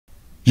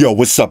Yo,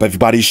 what's up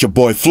everybody? It's your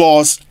boy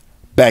Floss,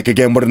 back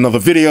again with another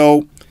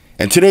video.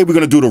 And today we're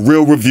going to do the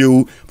real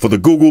review for the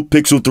Google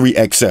Pixel 3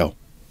 XL.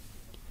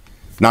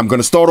 Now I'm going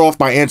to start off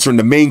by answering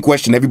the main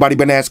question everybody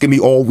been asking me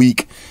all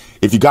week.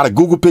 If you got a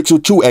Google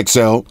Pixel 2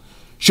 XL,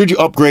 should you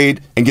upgrade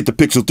and get the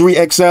Pixel 3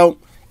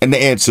 XL? And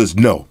the answer is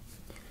no.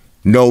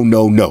 No,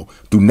 no, no.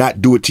 Do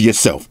not do it to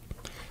yourself.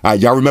 All right,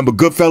 y'all remember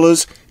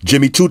Goodfellas,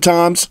 Jimmy 2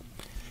 times?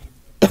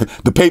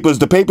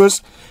 The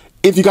papers.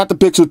 If you got the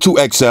Pixel 2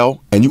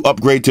 XL and you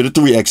upgrade to the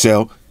 3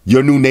 XL,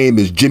 your new name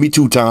is Jimmy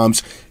 2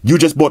 times. You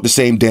just bought the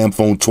same damn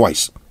phone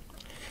twice.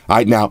 All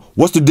right, now,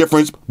 what's the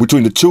difference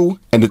between the 2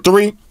 and the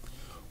 3?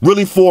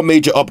 Really 4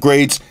 major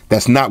upgrades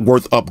that's not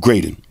worth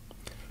upgrading.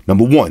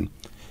 Number 1,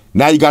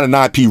 now you got an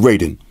IP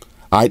rating.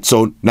 All right,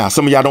 so now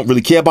some of y'all don't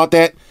really care about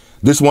that.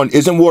 This one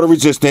isn't water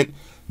resistant.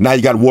 Now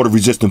you got a water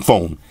resistant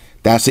phone.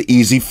 That's an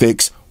easy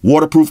fix.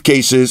 Waterproof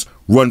cases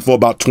run for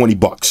about 20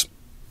 bucks.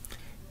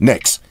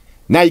 Next,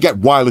 now you got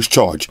wireless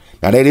charge.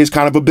 Now that is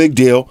kind of a big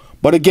deal,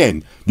 but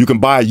again, you can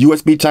buy a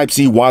USB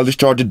Type-C wireless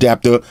charge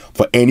adapter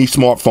for any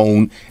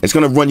smartphone. It's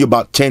going to run you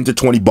about 10 to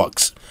 20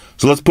 bucks.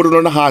 So let's put it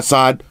on the high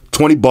side,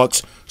 20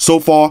 bucks. So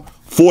far,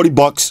 40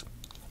 bucks,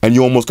 and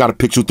you almost got a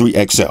Pixel 3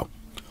 XL.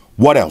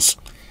 What else?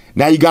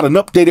 Now you got an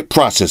updated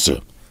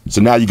processor. So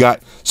now you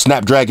got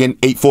Snapdragon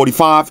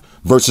 845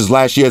 versus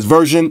last year's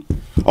version.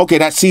 Okay,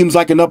 that seems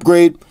like an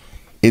upgrade.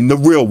 In the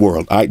real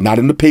world, all right, not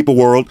in the paper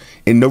world,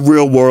 in the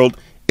real world,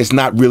 it's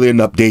not really an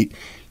update.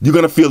 You're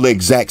going to feel the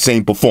exact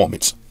same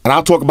performance. And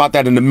I'll talk about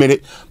that in a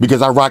minute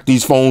because I rock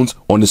these phones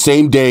on the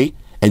same day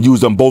and use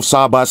them both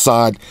side by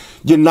side.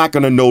 You're not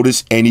going to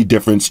notice any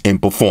difference in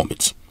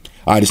performance.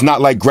 All right, it's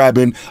not like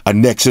grabbing a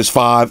Nexus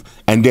 5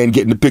 and then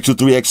getting the Pixel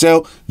 3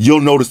 XL.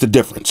 You'll notice the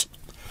difference.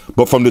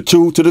 But from the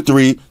 2 to the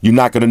 3, you're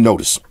not going to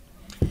notice.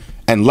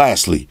 And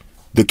lastly,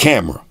 the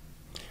camera.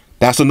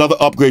 That's another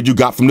upgrade you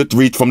got from the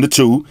 3 from the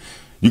 2.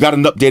 You got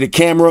an updated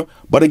camera,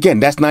 but again,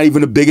 that's not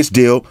even the biggest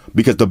deal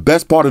because the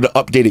best part of the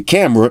updated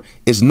camera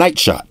is Night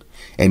Shot.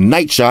 And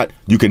Night Shot,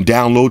 you can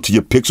download to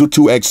your Pixel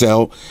 2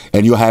 XL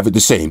and you'll have it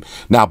the same.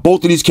 Now,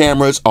 both of these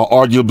cameras are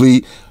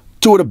arguably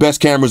 2 of the best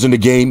cameras in the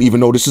game, even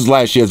though this is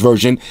last year's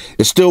version.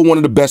 It's still one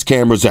of the best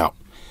cameras out.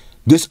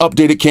 This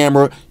updated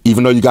camera,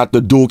 even though you got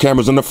the dual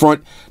cameras on the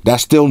front,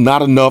 that's still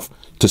not enough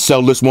to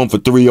sell this one for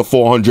 $300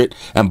 or $400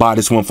 and buy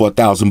this one for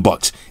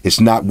 $1,000. It's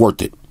not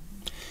worth it.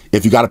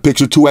 If you got a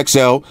Pixel 2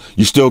 XL,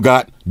 you still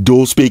got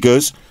dual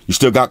speakers, you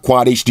still got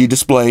Quad HD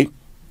display,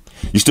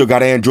 you still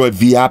got Android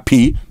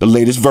VIP, the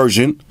latest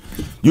version.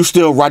 You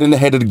still right in the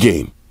head of the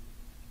game.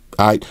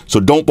 All right, so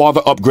don't bother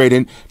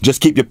upgrading,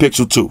 just keep your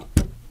Pixel 2.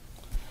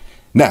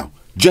 Now,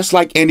 just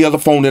like any other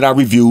phone that I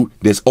review,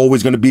 there's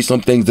always going to be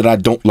some things that I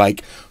don't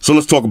like, so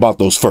let's talk about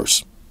those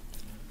first.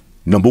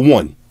 Number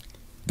 1,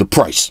 the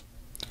price.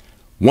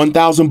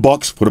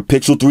 $1,000 for the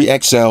Pixel 3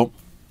 XL.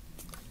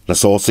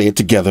 Let's all say it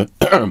together.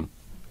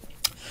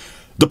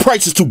 The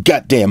price is too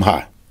goddamn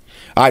high.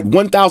 All right,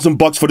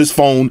 $1,000 for this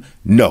phone?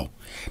 No.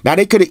 Now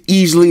they could have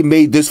easily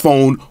made this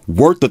phone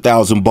worth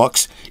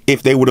 $1,000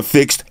 if they would have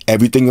fixed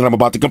everything that I'm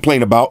about to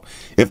complain about.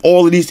 If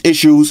all of these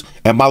issues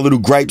and my little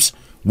gripes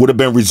would have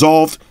been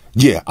resolved,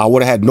 yeah, I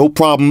would have had no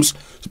problems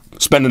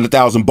spending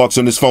 $1,000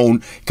 on this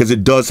phone because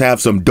it does have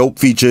some dope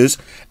features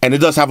and it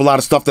does have a lot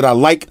of stuff that I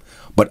like.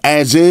 But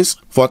as is,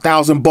 for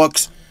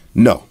 $1,000,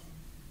 no.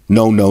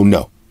 No, no,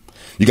 no.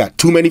 You got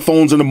too many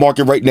phones on the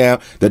market right now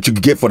that you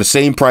can get for the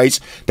same price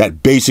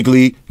that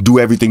basically do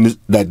everything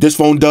that this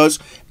phone does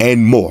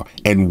and more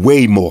and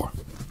way more.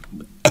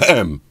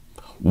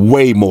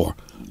 Way more.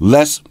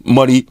 Less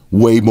money,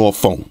 way more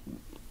phone.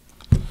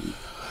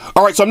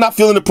 All right, so I'm not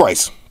feeling the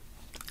price.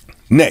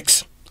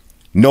 Next,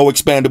 no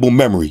expandable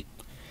memory.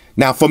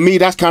 Now, for me,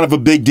 that's kind of a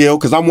big deal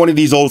because I'm one of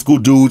these old school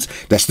dudes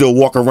that still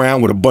walk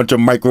around with a bunch of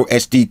micro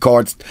SD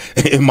cards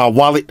in my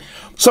wallet.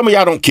 Some of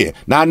y'all don't care.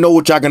 Now, I know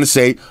what y'all going to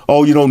say.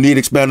 Oh, you don't need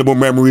expandable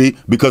memory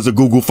because of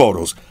Google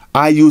Photos.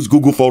 I use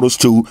Google Photos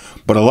too,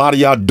 but a lot of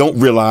y'all don't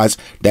realize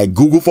that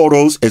Google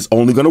Photos is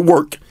only going to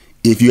work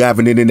if you have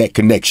an internet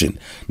connection.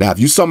 Now, if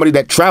you're somebody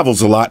that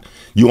travels a lot,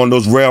 you on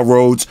those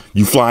railroads,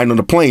 you flying on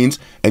the planes,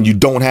 and you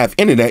don't have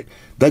internet,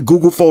 that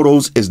Google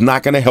Photos is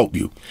not going to help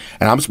you.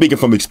 And I'm speaking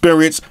from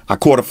experience. I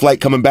caught a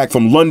flight coming back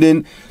from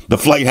London. The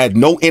flight had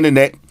no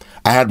internet.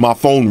 I had my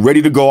phone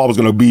ready to go. I was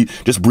going to be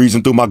just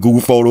breezing through my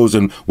Google Photos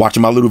and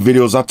watching my little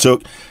videos I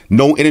took.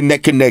 No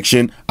internet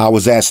connection. I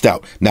was asked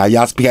out. Now,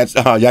 y'all cats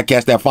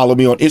that follow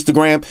me on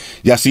Instagram,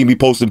 y'all see me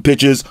posting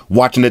pictures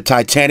watching the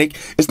Titanic.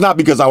 It's not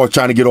because I was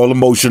trying to get all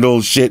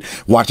emotional shit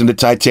watching the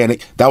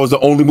Titanic. That was the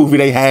only movie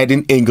they had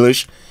in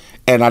English.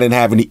 And I didn't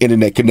have any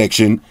internet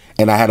connection,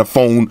 and I had a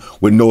phone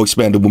with no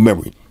expandable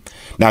memory.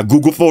 Now,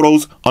 Google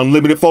Photos,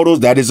 unlimited photos,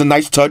 that is a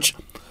nice touch.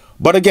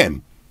 But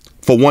again,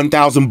 for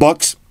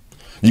 $1,000,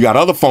 you got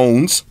other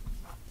phones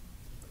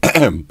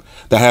that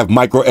have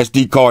micro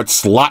SD card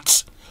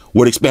slots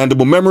with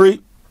expandable memory.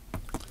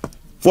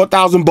 For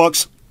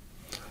 $1,000,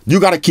 You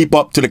got to keep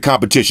up to the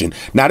competition.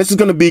 Now, this is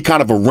going to be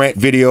kind of a rant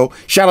video.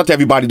 Shout out to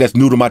everybody that's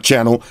new to my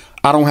channel.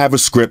 I don't have a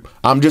script.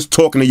 I'm just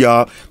talking to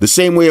y'all the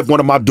same way if one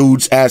of my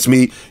dudes asked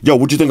me, yo,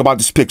 what you think about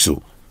this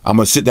Pixel? I'm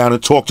going to sit down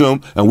and talk to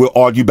him, and we'll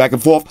argue back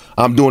and forth.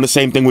 I'm doing the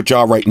same thing with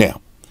y'all right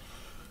now.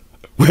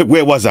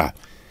 Where was I?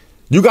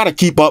 You got to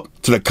keep up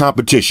to the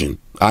competition.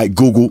 All right,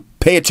 Google,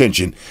 pay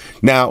attention.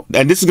 Now,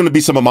 and this is going to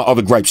be some of my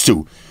other gripes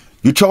too.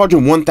 You're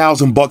charging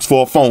 $1,000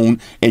 for a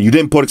phone and you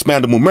didn't put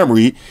expandable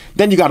memory.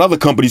 Then you got other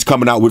companies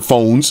coming out with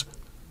phones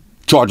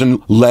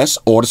charging less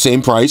or the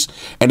same price,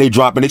 and they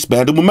dropping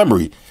expandable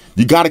memory.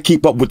 You got to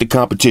keep up with the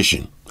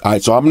competition. All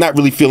right, so I'm not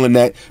really feeling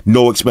that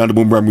no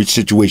expandable memory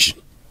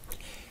situation.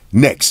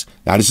 Next,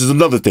 now this is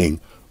another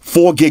thing,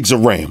 4 gigs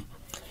of RAM.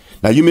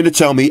 Now you mean to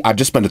tell me I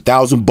just spent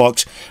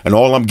 $1,000 and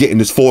all I'm getting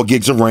is 4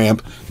 gigs of RAM?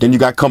 Then you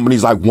got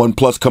companies like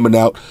OnePlus coming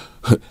out,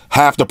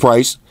 half the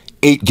price,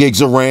 8 gigs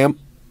of RAM.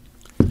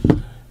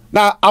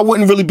 Now, I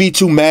wouldn't really be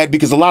too mad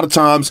because a lot of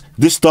times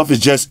this stuff is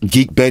just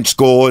Geekbench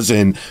scores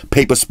and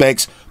paper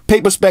specs.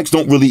 Paper specs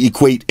don't really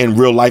equate in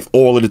real life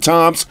all of the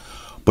times,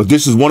 but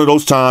this is one of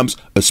those times,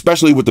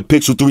 especially with the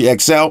Pixel 3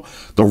 XL,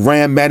 the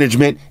RAM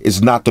management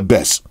is not the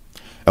best.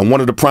 And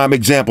one of the prime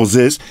examples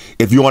is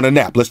if you're on an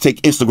app, let's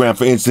take Instagram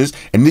for instance,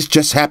 and this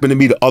just happened to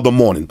me the other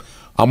morning.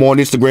 I'm on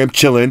Instagram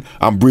chilling,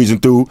 I'm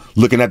breezing through,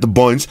 looking at the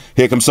buns.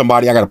 Here comes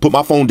somebody, I got to put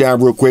my phone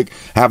down real quick,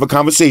 have a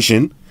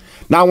conversation.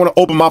 Now I want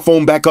to open my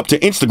phone back up to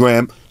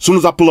Instagram. As soon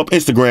as I pull up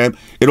Instagram,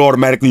 it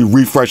automatically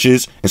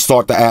refreshes and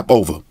start the app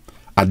over.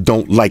 I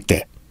don't like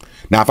that.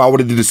 Now, if I would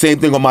have did the same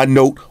thing on my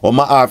Note, on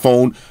my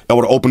iPhone, I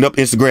would have opened up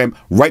Instagram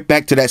right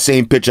back to that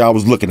same picture I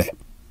was looking at.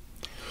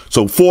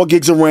 So 4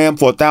 gigs of RAM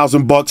for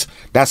 $1,000,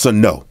 that's a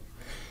no.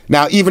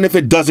 Now, even if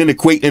it doesn't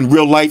equate in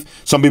real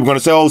life, some people are going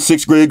to say, oh,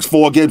 6 gigs,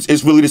 4 gigs,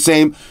 it's really the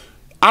same.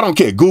 I don't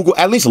care. Google,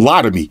 at least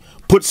lie to me.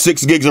 Put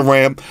 6 gigs of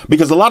RAM,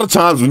 because a lot of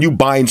times when you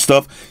buying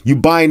stuff, you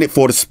buying it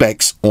for the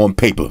specs on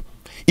paper.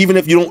 Even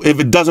if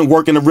it doesn't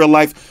work in the real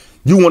life,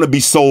 you want to be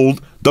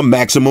sold the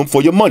maximum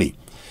for your money.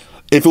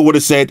 If it would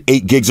have said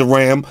 8 gigs of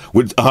RAM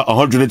with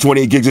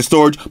 128 gigs of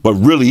storage, but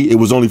really it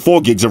was only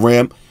 4 gigs of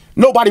RAM,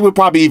 nobody would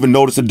probably even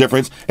notice the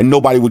difference and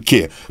nobody would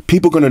care.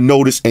 People are going to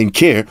notice and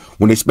care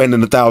when they're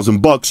spending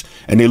 $1,000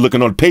 and they're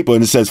looking on paper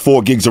and it says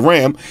 4 gigs of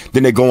RAM.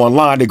 Then they go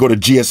online, they go to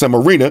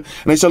GSM Arena and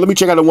they say, let me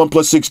check out the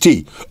OnePlus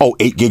 6T. Oh,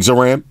 8 gigs of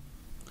RAM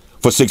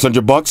for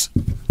 $600?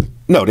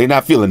 No, they're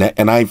not feeling that,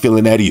 and I ain't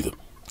feeling that either.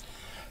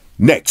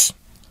 Next,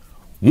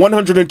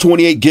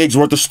 128 gigs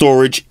worth of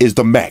storage is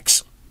the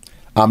max.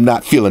 I'm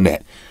not feeling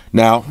that.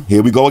 Now,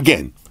 here we go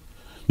again.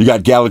 You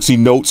got Galaxy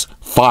Notes,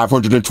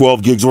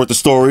 512 gigs worth of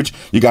storage.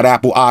 You got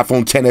Apple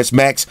iPhone XS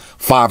Max,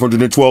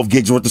 512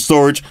 gigs worth of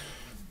storage.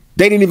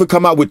 They didn't even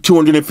come out with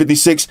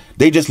 256.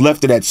 They just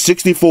left it at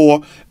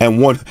 64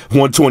 and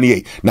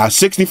 128. Now,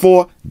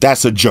 64,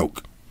 that's a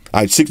joke.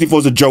 All right, 64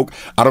 is a joke.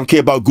 I don't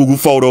care about Google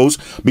Photos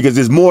because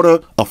there's more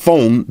to a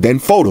phone than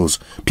photos.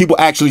 People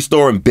actually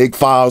store in big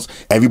files.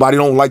 Everybody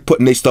don't like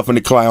putting their stuff in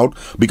the cloud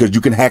because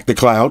you can hack the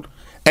cloud.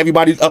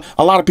 Everybody,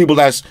 a lot of people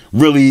that's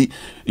really,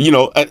 you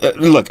know,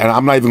 look, and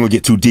I'm not even going to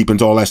get too deep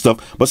into all that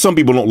stuff, but some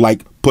people don't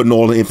like putting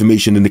all the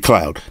information in the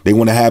cloud. They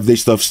want to have their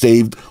stuff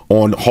saved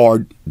on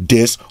hard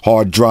disks,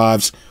 hard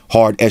drives,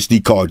 hard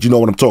SD cards. You know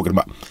what I'm talking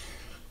about.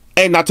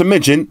 And not to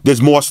mention,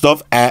 there's more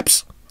stuff,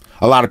 apps.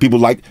 A lot of people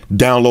like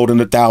downloading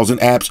 1,000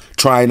 apps,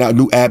 trying out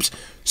new apps.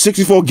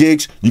 64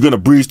 gigs, you're going to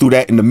breeze through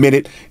that in a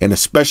minute, and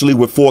especially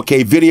with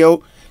 4K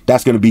video,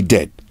 that's going to be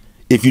dead.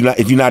 If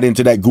you're not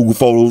into that Google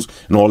Photos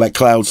and all that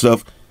cloud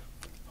stuff,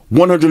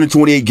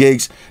 128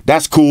 gigs,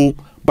 that's cool,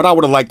 but I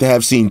would have liked to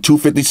have seen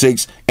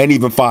 256 and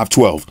even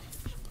 512.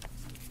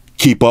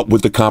 Keep up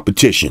with the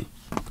competition.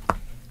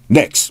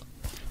 Next,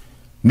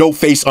 no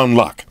face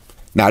unlock.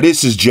 Now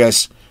this is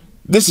just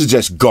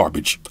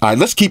garbage. All right,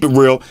 let's keep it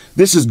real.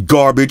 This is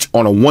garbage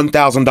on a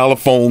 $1,000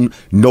 phone,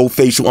 no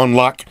facial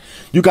unlock.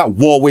 You got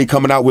Huawei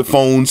coming out with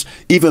phones,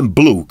 even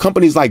Blue,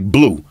 companies like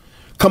Blue,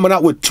 coming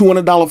out with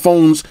 $200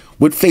 phones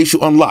with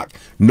facial unlock.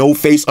 No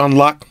face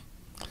unlock.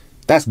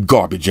 That's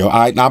garbage, yo.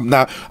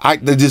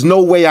 There's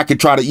no way I could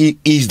try to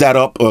ease that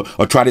up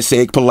or try to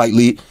say it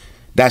politely.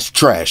 That's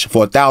trash.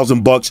 For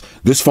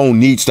 $1,000, this phone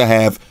needs to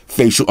have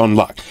facial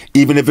unlock.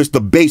 Even if it's the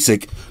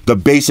basic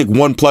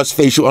OnePlus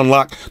facial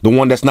unlock, the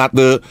one that's not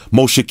the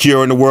most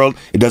secure in the world.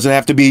 It doesn't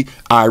have to be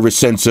iris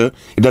sensor.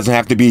 It doesn't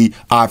have to be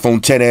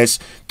iPhone XS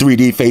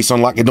 3D face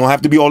unlock. It don't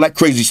have to be all that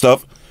crazy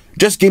stuff.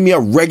 Just give me a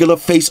regular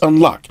face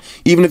unlock.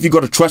 Even if you go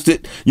to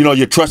trusted,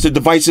 your trusted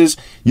devices,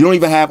 you don't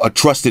even have a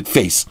trusted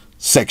face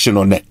section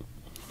on that.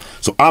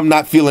 So I'm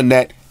not feeling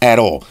that at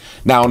all.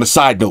 Now, on a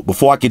side note,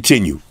 before I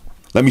continue,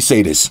 let me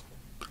say this.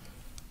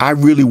 I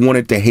really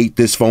wanted to hate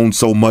this phone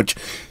so much.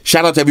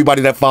 Shout out to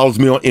everybody that follows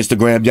me on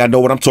Instagram. Y'all know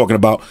what I'm talking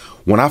about.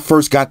 When I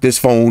first got this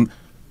phone,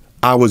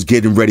 I was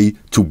getting ready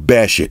to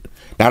bash it.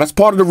 Now, that's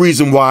part of the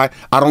reason why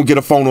I don't get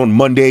a phone on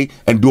Monday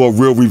and do a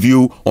real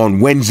review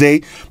on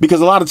Wednesday, because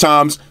a lot of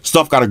times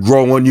stuff got to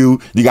grow on you.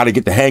 You got to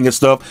get the hang of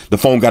stuff. The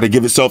phone got to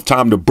give itself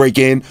time to break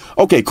in.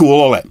 Okay, cool,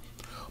 all that.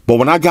 But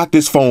when I got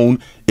this phone,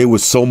 it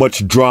was so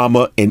much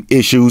drama and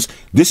issues.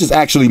 This is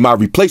actually my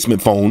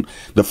replacement phone.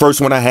 The first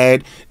one I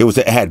had,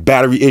 it had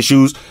battery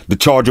issues. The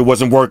charger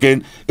wasn't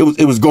working.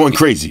 It was going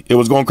crazy. It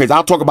was going crazy.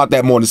 I'll talk about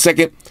that more in a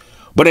second.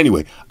 But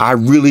anyway, I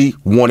really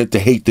wanted to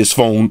hate this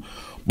phone,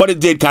 but it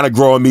did kind of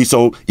grow on me.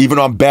 So even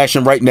though I'm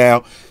bashing right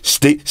now,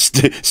 stay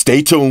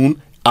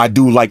tuned. I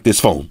do like this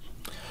phone.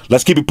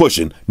 Let's keep it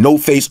pushing. No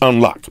face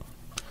unlock.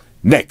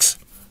 Next,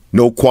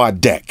 no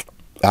quad DAC.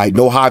 All right,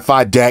 no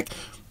hi-fi DAC.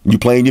 You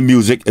playing your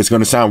music, it's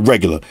going to sound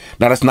regular.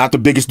 Now, that's not the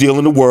biggest deal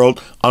in the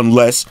world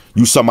unless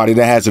you somebody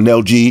that has an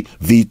LG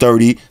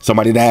V30,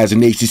 somebody that has an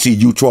HTC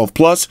U12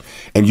 Plus,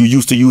 and you're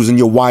used to using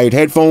your wired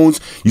headphones.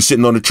 You're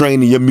sitting on the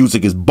train and your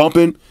music is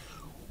bumping.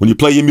 When you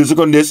play your music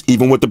on this,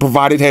 even with the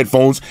provided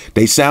headphones,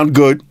 they sound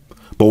good.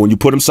 But when you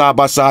put them side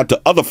by side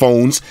to other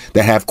phones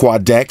that have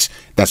quad DACs,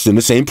 that's in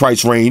the same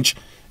price range,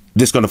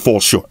 this is going to fall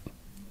short.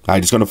 All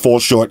right, it's going to fall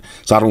short,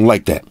 so I don't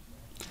like that.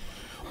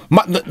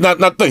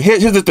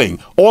 Here's the thing.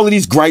 All of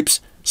these gripes,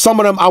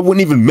 some of them I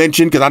wouldn't even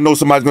mention because I know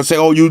somebody's going to say,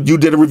 oh, you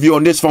did a review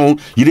on this phone.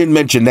 You didn't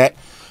mention that.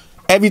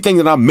 Everything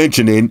that I'm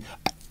mentioning,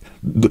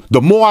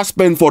 the more I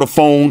spend for the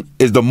phone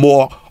is the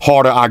more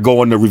harder I go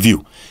on the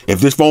review. If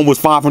this phone was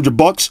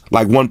 $500,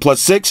 like OnePlus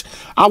 6,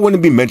 I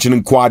wouldn't be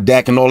mentioning quad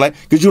DAC and all that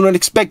because you don't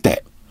expect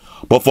that.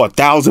 But for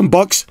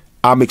 $1,000,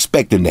 I'm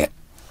expecting that.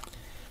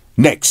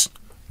 Next,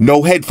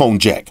 no headphone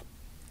jack.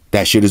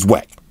 That shit is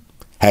whack.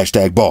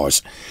 Hashtag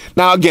bars.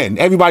 Now, again,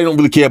 everybody don't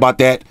really care about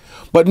that,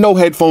 but no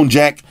headphone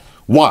jack.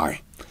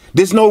 Why?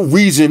 There's no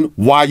reason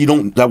why you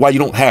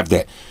don't have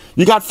that.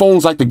 You got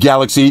phones like the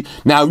Galaxy.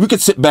 Now, we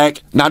could sit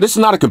back. Now, this is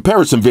not a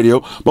comparison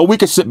video, but we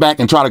could sit back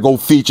and try to go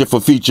feature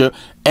for feature.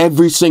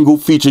 Every single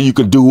feature you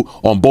can do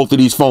on both of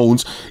these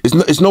phones.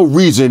 It's no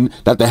reason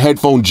that the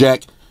headphone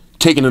jack,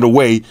 taking it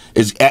away,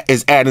 is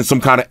adding some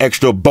kind of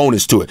extra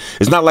bonus to it.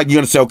 It's not like you're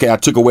going to say, okay, I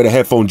took away the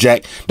headphone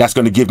jack. That's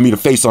going to give me the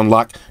face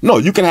unlock. No,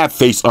 you can have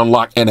face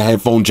unlock and a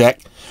headphone jack.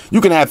 You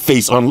can have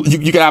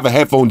you can have a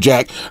headphone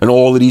jack and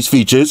all of these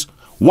features.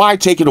 Why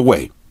take it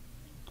away?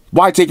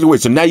 Why take it away?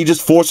 So now you're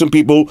just forcing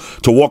people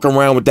to walk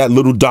around with that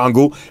little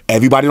dongle.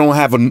 Everybody don't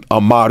have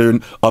a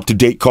modern,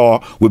 up-to-date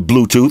car with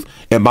Bluetooth.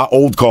 In my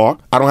old car,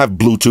 I don't have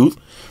Bluetooth.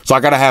 So I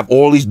got to have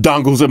all these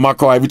dongles in my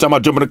car. Every time I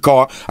jump in the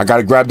car, I got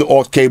to grab the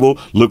aux cable,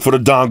 look for the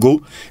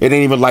dongle. It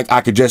ain't even like I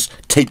could just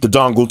take the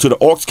dongle to the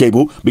aux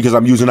cable because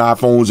I'm using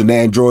iPhones and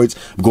Androids,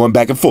 going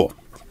back and forth.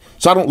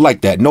 So I don't like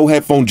that. No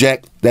headphone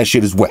jack. That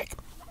shit is whack.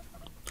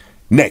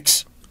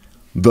 Next,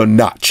 the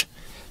notch.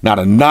 Now,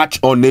 the notch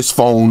on this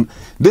phone,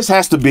 this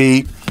has to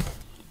be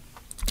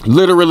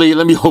literally,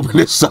 let me open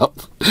this up.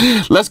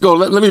 Let's go.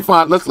 Let me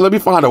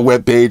find a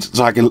web page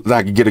so I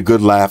can get a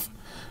good laugh.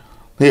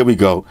 Here we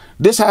go.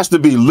 This has to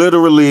be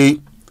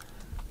literally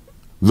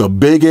the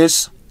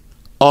biggest,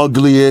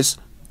 ugliest,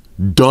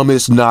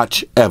 dumbest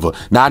notch ever.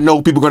 Now, I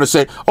know people are going to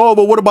say, oh,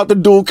 but what about the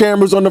dual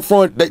cameras on the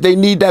front? They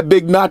need that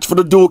big notch for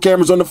the dual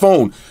cameras on the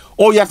phone.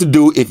 All you have to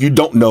do, if you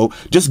don't know,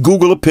 just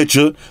Google a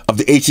picture of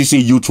the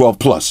HTC U12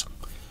 Plus.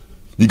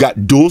 You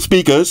got dual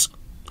speakers,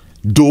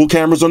 dual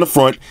cameras on the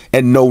front,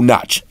 and no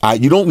notch.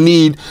 You don't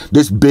need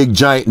this big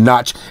giant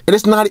notch. And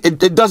it's not,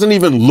 it doesn't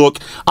even look,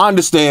 I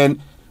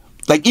understand,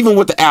 like even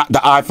with the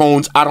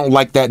iPhones, I don't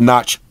like that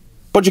notch,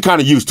 but you're kind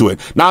of used to it.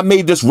 Now, I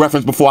made this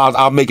reference before,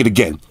 I'll make it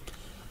again.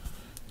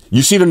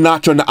 You see the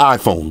notch on the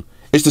iPhone.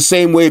 It's the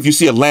same way if you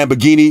see a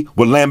Lamborghini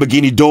with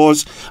Lamborghini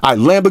doors.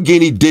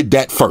 Lamborghini did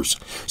that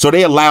first. So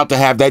they allowed to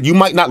have that. You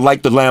might not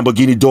like the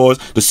Lamborghini doors,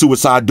 the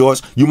suicide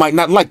doors. You might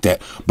not like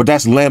that. But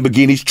that's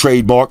Lamborghini's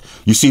trademark.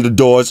 You see the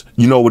doors,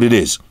 you know what it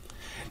is.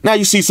 Now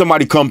you see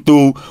somebody come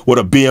through with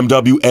a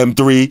BMW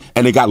M3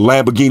 and they got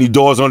Lamborghini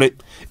doors on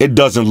it. It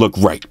doesn't look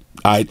right.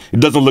 All right? It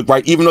doesn't look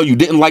right. Even though you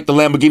didn't like the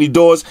Lamborghini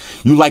doors,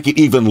 you like it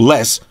even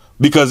less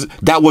because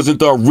that wasn't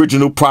the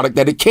original product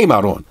that it came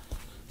out on.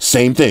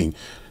 Same thing.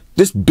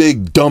 This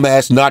big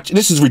dumbass notch,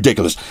 this is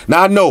ridiculous.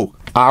 Now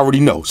I already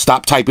know.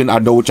 Stop typing. I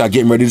know what y'all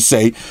getting ready to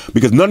say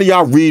because none of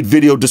y'all read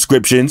video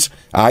descriptions.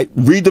 All right,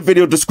 read the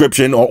video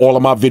description on all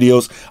of my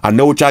videos. I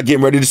know what y'all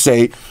getting ready to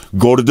say.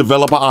 Go to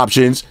developer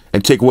options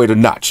and take away the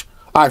notch.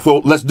 All right,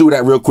 folks, let's do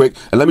that real quick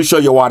and let me show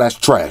you why that's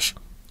trash.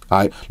 All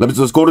right,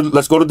 let's go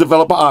to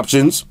developer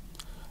options.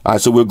 All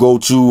right, so we'll go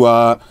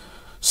to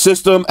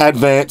System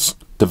Advanced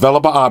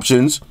Developer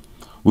Options.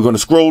 We're going to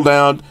scroll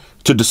down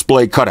to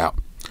Display Cutout.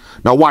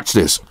 Now watch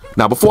this.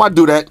 Now before I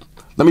do that,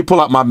 let me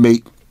pull out my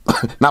mate.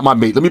 Not my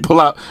mate. Let me pull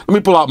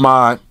out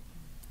my,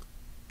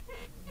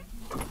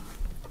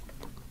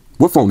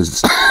 what phone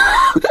is this?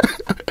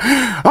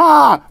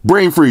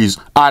 Brain freeze.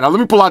 All right, now let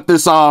me pull out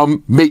this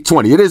Mate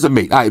 20. It is a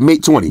Mate. All right,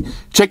 Mate 20.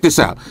 Check this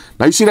out.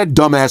 Now you see that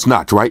dumbass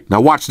notch, right?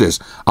 Now watch this.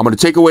 I'm going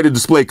to take away the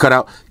display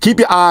cutout. Keep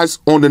your eyes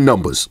on the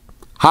numbers.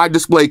 Hide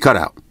display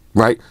cutout,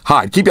 right?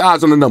 Hide. Keep your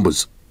eyes on the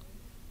numbers.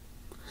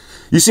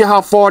 You see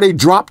how far they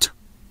dropped?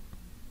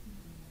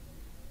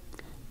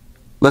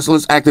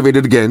 Let's activate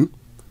it again.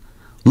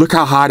 Look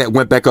how high that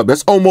went back up.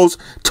 That's almost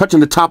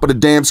touching the top of the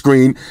damn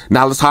screen.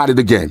 Now let's hide it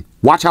again.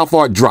 Watch how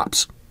far it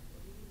drops.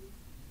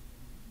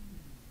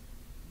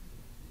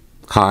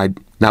 Hide.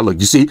 Now look,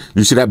 you see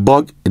that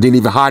bug? It didn't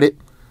even hide it.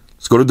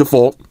 Let's go to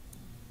default.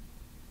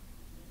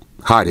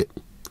 Hide it.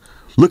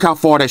 Look how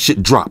far that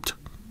shit dropped.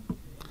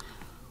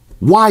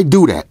 Why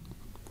do that?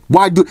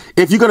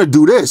 If you're going to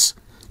do this,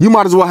 you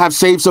might as well have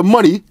saved some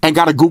money and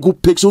got a Google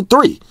Pixel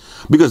 3.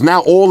 Because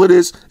now all it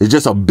is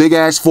just a big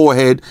ass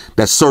forehead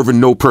that's serving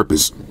no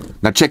purpose.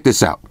 Now check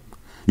this out.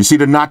 You see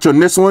the notch on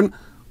this one?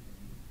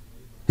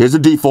 Here's the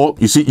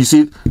default. You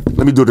see,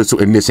 let me do this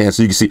in this hand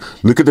so you can see.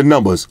 Look at the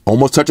numbers,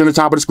 almost touching the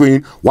top of the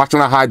screen. Watch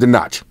when I hide the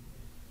notch.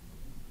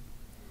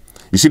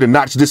 You see the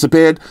notch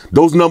disappeared?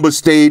 Those numbers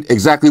stayed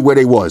exactly where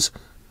they was.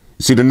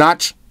 You see the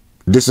notch?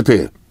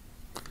 Disappeared.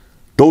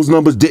 Those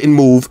numbers didn't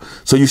move,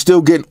 so you're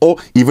still getting,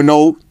 even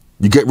though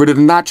you get rid of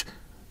the notch,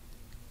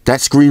 that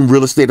screen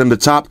real estate on the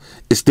top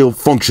is still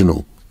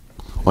functional.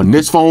 On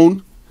this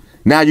phone,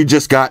 now you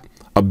just got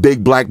a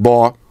big black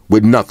bar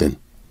with nothing.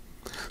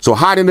 So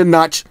hiding the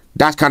notch,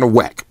 that's kind of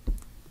whack.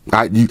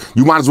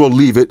 You might as well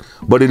leave it,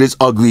 but it is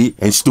ugly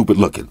and stupid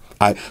looking.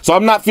 So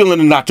I'm not feeling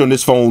the notch on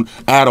this phone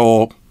at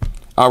all.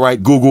 All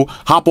right, Google,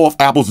 hop off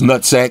Apple's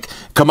nutsack,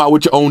 come out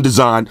with your own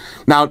design.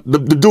 Now, the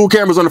dual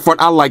cameras on the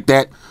front, I like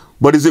that,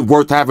 but is it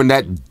worth having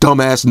that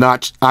dumbass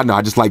notch? I know,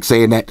 I just like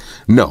saying that.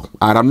 No, all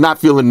right, I'm not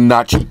feeling the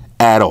notch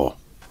at all.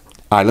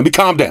 All right, let me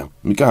calm down.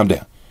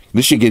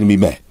 This shit getting me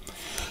mad.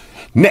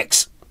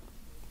 Next,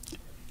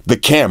 the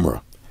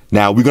camera.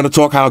 Now, we're going to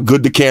talk how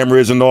good the camera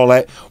is and all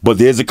that, but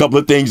there's a couple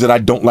of things that I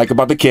don't like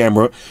about the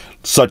camera,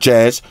 such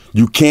as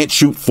you can't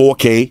shoot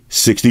 4K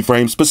 60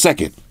 frames per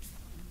second.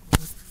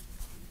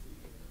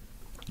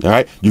 All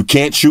right, you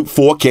can't shoot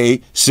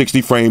 4K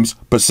 60 frames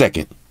per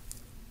second.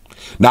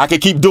 Now I can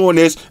keep doing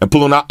this and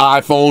pulling out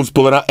iPhones,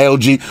 pulling out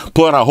LG,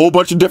 pulling out a whole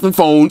bunch of different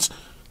phones.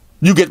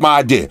 You get my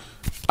idea.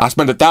 I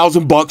spent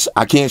 $1,000.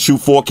 I can't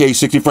shoot 4K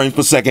 60 frames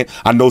per second.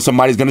 I know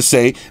somebody's gonna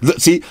say,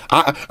 see,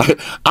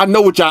 I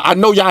know what y'all. I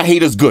know y'all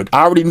hate us good.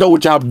 I already know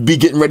what y'all be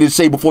getting ready to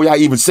say before y'all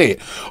even say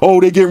it. Oh,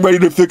 they're getting ready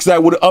to fix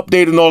that with an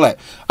update and all that.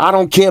 I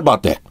don't care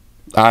about that.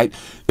 All right.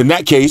 In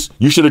that case,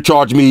 you should have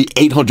charged me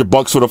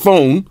 $800 for the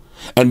phone.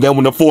 And then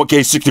when the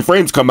 4K 60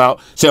 frames come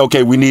out, say,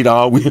 okay, we need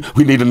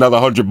another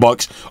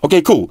 $100. Okay,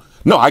 cool.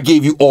 No, I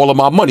gave you all of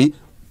my money.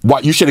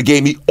 Why? You should have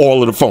gave me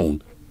all of the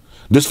phone.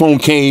 This phone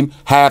came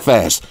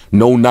half-assed.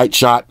 No night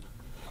shot.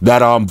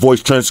 That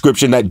voice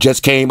transcription that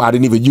just came, I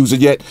didn't even use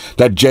it yet.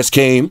 That just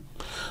came.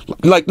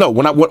 Like, no,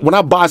 when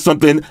I buy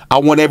something, I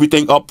want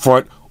everything up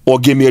front or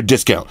give me a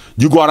discount.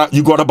 You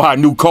go to buy a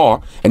new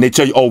car and they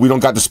tell you, oh, we don't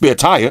got the spare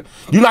tire.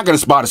 You're not going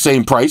to buy the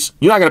same price.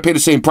 You're not going to pay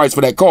the same price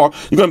for that car.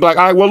 You're going to be like,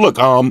 all right, well, look,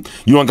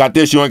 you don't got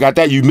this, you don't got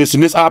that. You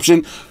missing this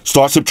option.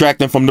 Start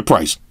subtracting from the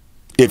price.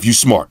 If you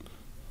smart.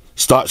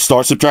 Start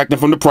subtracting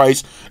from the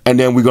price, and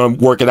then we're going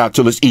to work it out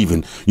till it's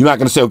even. You're not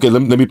going to say, okay,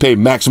 let me pay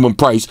maximum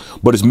price,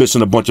 but it's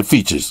missing a bunch of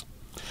features.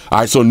 All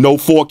right, so no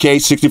 4K,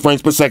 60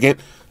 frames per second.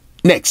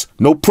 Next,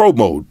 no Pro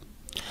mode.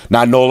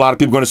 Now, I know a lot of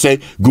people are going to say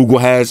Google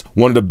has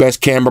one of the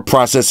best camera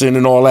processing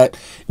and all that,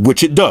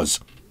 which it does.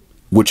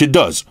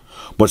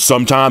 But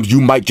sometimes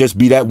you might just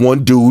be that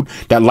one dude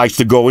that likes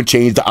to go and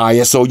change the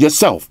ISO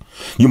yourself.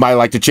 You might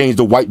like to change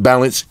the white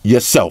balance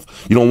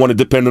yourself. You don't want to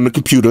depend on the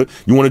computer.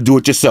 You want to do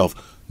it yourself.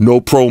 No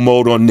Pro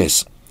mode on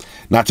this.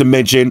 Not to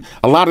mention,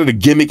 a lot of the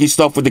gimmicky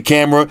stuff with the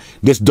camera,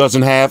 this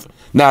doesn't have.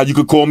 Now, you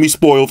could call me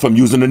spoiled from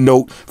using the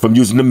Note, from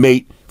using the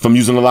Mate, from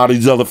using a lot of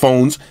these other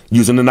phones,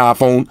 using an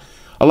iPhone.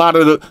 A lot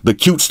of the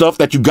cute stuff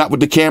that you got with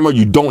the camera,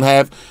 you don't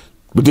have.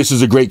 But this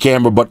is a great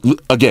camera. But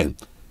again,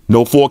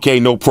 no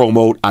 4K, no Pro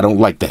mode. I don't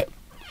like that.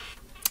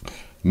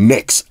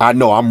 Next. I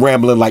know I'm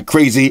rambling like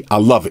crazy. I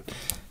love it.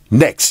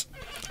 Next.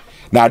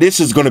 Now, this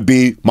is going to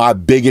be my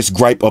biggest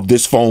gripe of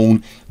this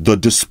phone, the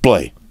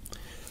display.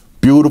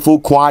 Beautiful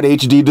Quad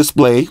HD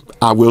display.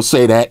 I will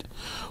say that.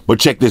 But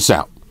check this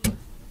out.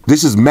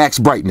 This is max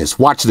brightness.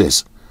 Watch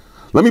this.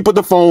 Let me put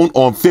the phone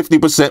on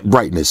 50%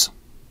 brightness.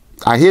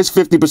 Here's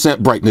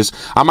 50% brightness.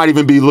 I might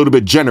even be a little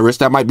bit generous.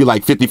 That might be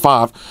like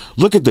 55.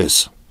 Look at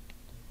this.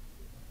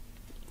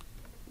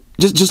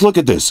 Just look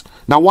at this.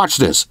 Now watch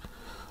this.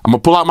 I'm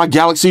going to pull out my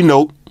Galaxy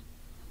Note.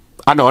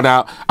 I know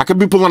now, I could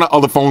be pulling out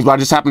other phones, but I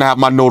just happen to have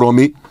my Note on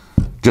me.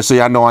 Just so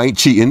y'all know I ain't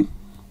cheating.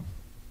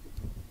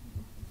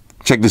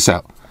 Check this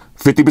out.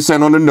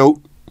 50% on the Note.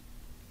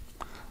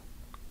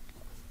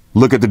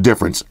 Look at the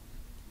difference.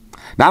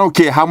 Now, I don't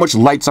care how much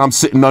lights I'm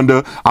sitting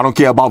under. I don't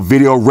care about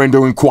video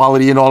rendering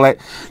quality and all that.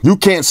 You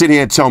can't sit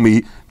here and tell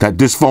me that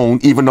this phone,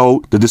 even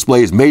though the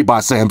display is made by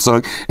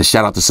Samsung, and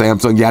shout out to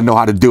Samsung, yeah, I know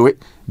how to do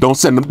it. Don't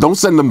send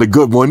them the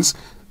good ones.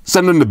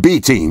 Send them the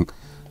B team.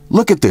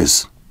 Look at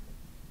this.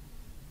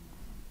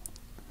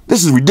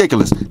 This is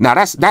ridiculous. Now,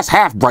 that's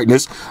half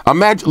brightness.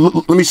 Imagine,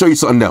 let me show you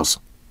something else.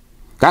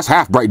 That's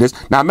half brightness.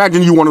 Now,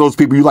 imagine you one of those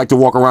people, you like to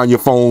walk around your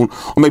phone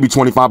or maybe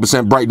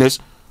 25% brightness.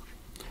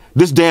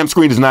 This damn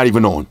screen is not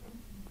even on.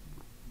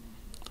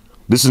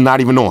 This is not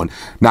even on.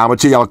 Now, I'm going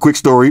to tell y'all a quick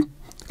story.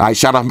 All right,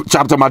 shout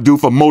out to my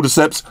dude from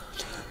Motorceps.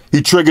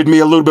 He triggered me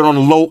a little bit on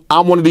the low.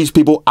 I'm one of these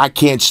people, I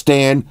can't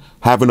stand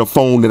having a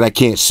phone that I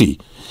can't see.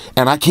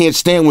 And I can't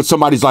stand when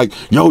somebody's like,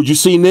 yo, you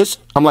seen this?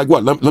 I'm like,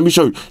 what? Let me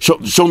show you.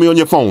 Show me on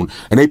your phone.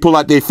 And they pull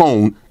out their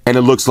phone and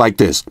it looks like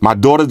this. My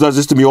daughter does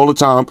this to me all the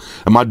time.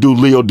 And my dude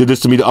Leo did this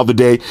to me the other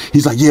day.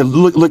 He's like, yeah,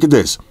 look at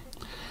this.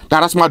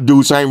 Now, that's my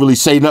dude, so I ain't really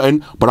say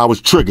nothing, but I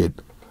was triggered.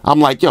 I'm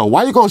like, yo,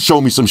 why you gonna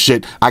show me some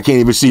shit I can't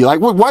even see? Like,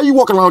 why are you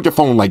walking around with your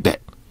phone like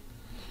that?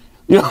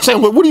 You know what I'm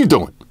saying? What are you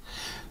doing?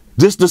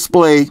 This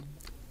display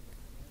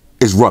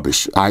is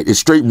rubbish. All right? It's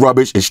straight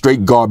rubbish. It's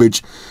straight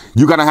garbage.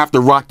 You're going to have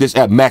to rock this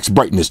at max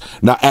brightness.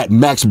 Now, at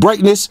max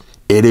brightness,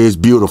 it is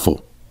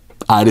beautiful.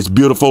 All right, it's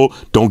beautiful.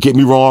 Don't get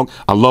me wrong.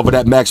 I love it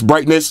at max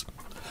brightness.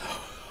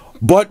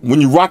 But when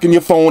you're rocking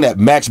your phone at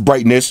max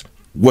brightness,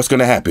 what's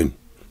going to happen?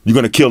 You're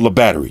going to kill the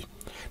battery.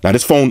 Now,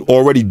 this phone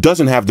already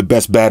doesn't have the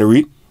best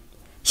battery.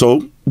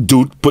 So,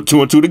 dude, put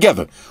two and two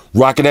together.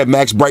 Rock it at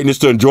max brightness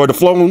to enjoy the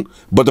phone,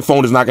 but the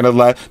phone is not going to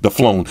last. The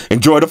phone.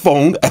 Enjoy the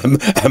phone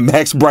at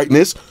max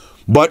brightness,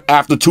 but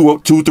after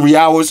 3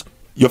 hours,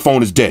 your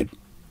phone is dead.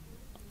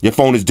 Your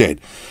phone is dead.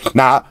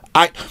 Now,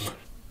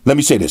 let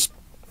me say this.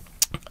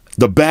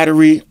 The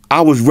battery,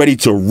 I was ready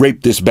to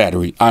rape this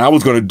battery. I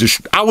was gonna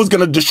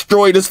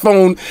destroy this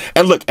phone.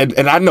 And look,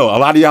 and I know a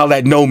lot of y'all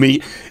that know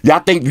me, y'all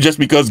think just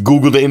because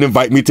Google didn't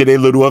invite me to their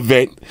little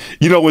event,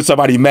 you know, when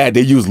somebody mad,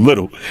 they use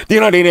little.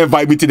 You know, they didn't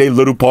invite me to their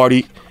little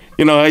party.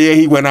 You know, yeah,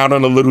 he went out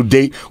on a little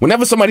date.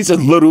 Whenever somebody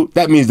says little,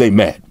 that means they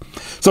mad.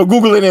 So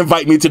Google didn't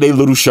invite me to their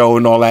little show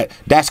and all that.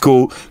 That's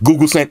cool.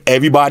 Google sent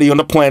everybody on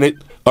the planet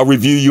a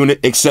review unit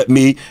except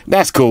me.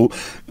 That's cool.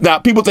 Now,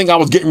 people think I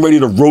was getting ready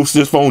to roast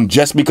this phone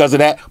just because of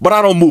that, but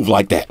I don't move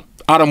like that.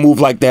 I don't move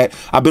like that.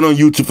 I've been on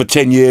YouTube for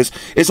 10 years.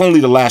 It's only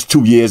the last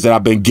 2 years that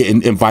I've been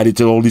getting invited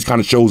to all these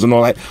kind of shows and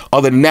all that.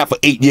 Other than that, for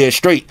 8 years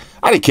straight,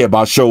 I didn't care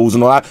about shows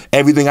and all that.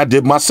 Everything I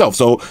did myself.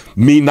 So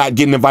me not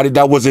getting invited,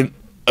 that wasn't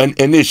an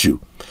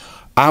issue.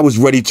 I was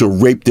ready to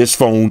rape this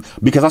phone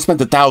because I spent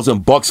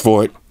 $1,000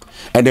 for it.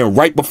 And then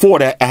right before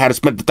that, I had to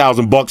spend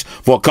 $1,000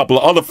 for a couple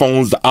of other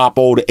phones, the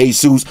Oppo, the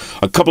Asus,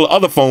 a couple of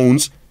other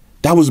phones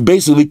that was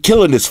basically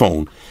killing this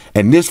phone.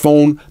 And this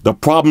phone, the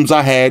problems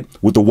I had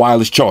with the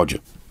wireless charger.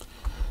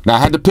 Now, I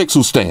had the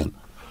Pixel stand.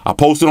 I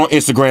posted on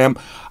Instagram.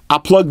 I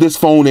plugged this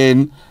phone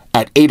in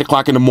at 8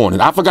 o'clock in the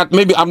morning. I forgot,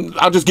 maybe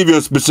I'll just give you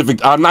a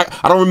specific, I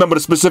don't remember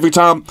the specific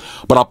time,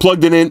 but I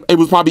plugged it in. It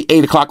was probably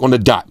 8 o'clock on the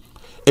dot.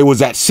 It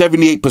was at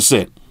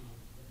 78%.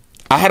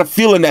 I had a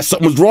feeling that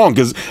something was wrong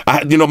because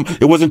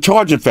it wasn't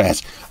charging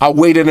fast. I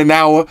waited an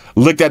hour,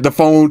 looked at the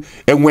phone,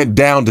 and went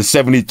down to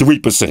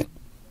 73%.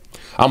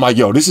 I'm like,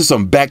 yo, this is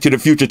some Back to the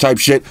Future type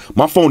shit.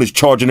 My phone is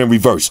charging in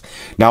reverse.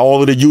 Now, all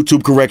of the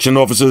YouTube correction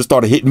officers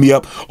started hitting me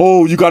up.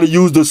 Oh, you got to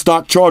use the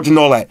stock charger and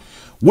all that,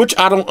 which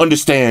I don't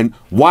understand.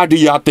 Why do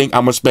y'all think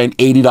I'm going to spend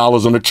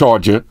 $80 on a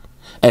charger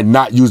and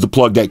not use the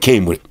plug that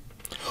came with it?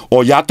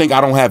 Or y'all think I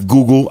don't have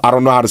Google? I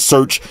don't know how to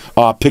search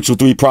Pixel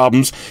 3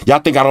 problems. Y'all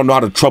think I don't know how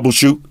to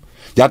troubleshoot?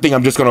 Y'all think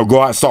I'm just going to go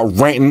out and start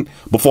ranting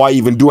before I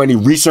even do any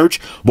research?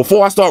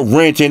 Before I start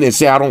ranting and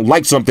say I don't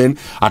like something,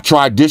 I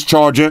tried this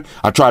charger,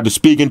 I tried the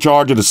speaking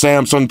charger, the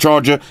Samsung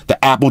charger,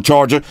 the Apple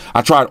charger.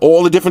 I tried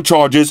all the different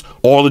chargers,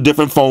 all the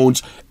different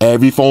phones.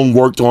 Every phone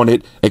worked on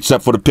it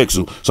except for the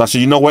Pixel. So I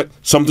said, you know what?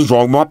 Something's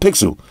wrong with my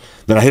Pixel.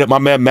 Then I hit up my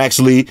man Max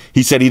Lee.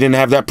 He said he didn't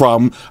have that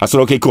problem. I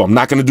said, okay, cool. I'm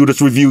not going to do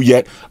this review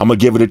yet. I'm going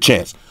to give it a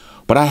chance.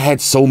 But I had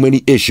so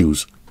many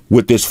issues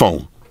with this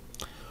phone.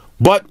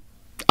 But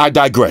I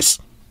digress.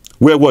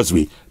 Where was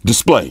we?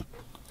 Display.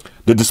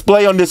 The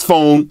display on this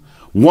phone,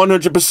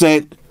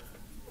 100%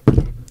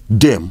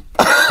 dim.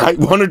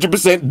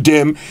 100%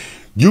 dim.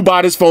 You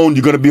buy this phone,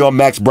 you're going to be on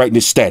max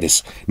brightness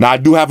status. Now, I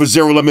do have a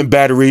 0 limit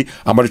battery.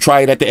 I'm going to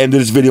try it at the end of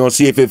this video and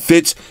see if it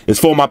fits.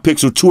 It's for my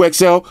Pixel 2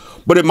 XL,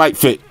 but it might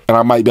fit. And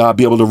I might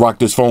be able to rock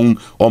this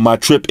phone on my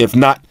trip. If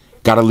not,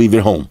 got to leave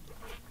it home.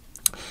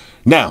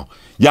 Now,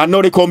 y'all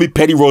know they call me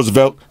Petty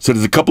Roosevelt, so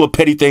there's a couple of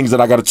petty things that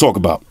I got to talk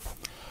about.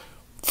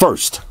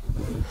 First,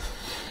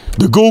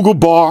 the Google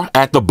bar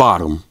at the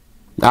bottom.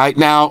 All right,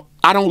 now,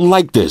 I don't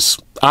like this.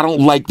 I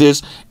don't like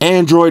this.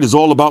 Android is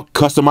all about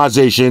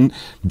customization.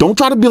 Don't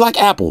try to be like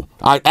Apple.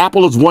 All right,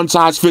 Apple is one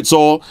size fits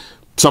all.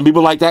 Some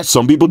people like that.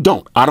 Some people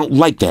don't. I don't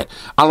like that.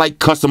 I like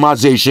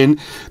customization.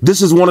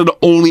 This is one of the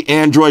only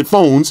Android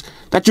phones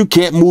that you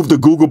can't move the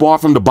Google bar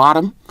from the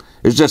bottom.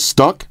 It's just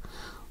stuck.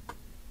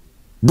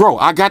 Bro,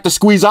 I got the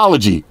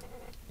Squeezeology.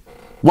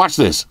 Watch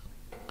this.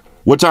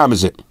 What time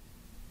is it?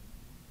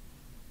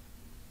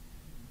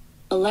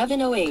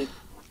 11:08.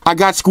 I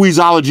got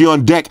Squeezeology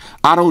on deck.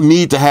 I don't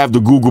need to have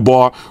the Google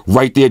bar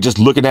right there just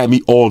looking at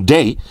me all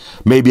day.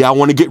 Maybe I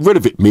want to get rid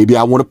of it. Maybe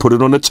I want to put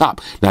it on the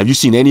top. Now, have you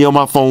seen any of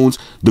my phones?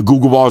 The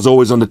Google bar is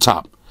always on the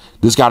top.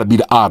 This got to be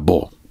the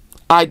oddball.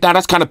 All right, now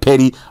that's kind of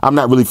petty. I'm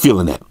not really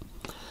feeling that.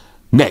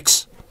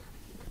 Next,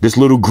 this the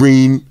little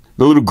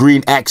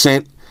green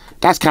accent.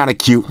 That's kind of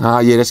cute.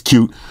 Yeah, that's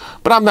cute.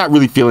 But I'm not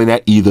really feeling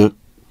that either.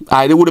 All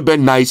right, it would have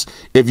been nice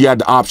if you had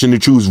the option to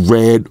choose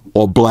red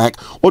or black,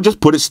 or just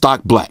put it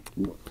stock black.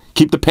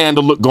 Keep the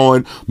panda look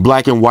going,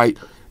 black and white.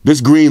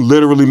 This green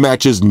literally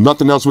matches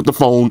nothing else with the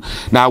phone.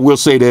 Now, I will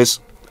say this.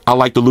 I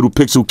like the little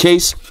Pixel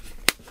case.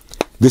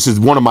 This is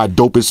one of my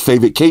dopest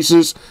favorite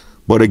cases.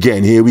 But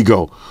again, here we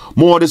go.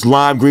 More of this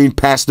lime green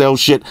pastel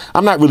shit.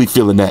 I'm not really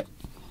feeling that.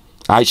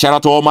 All right, shout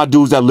out to all my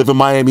dudes that live in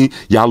Miami.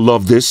 Y'all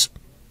love this.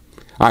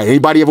 All right,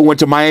 anybody ever went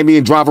to Miami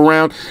and drive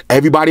around?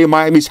 Everybody in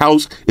Miami's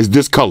house is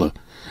this color.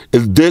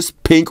 Is this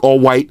pink or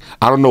white?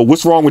 I don't know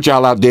what's wrong with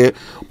y'all out there,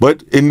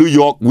 but in New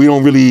York, we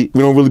don't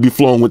really be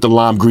flowing with the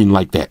lime green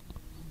like that.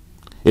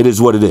 It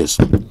is what it is.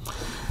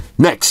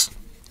 Next,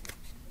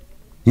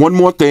 one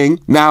more thing.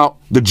 Now,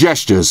 the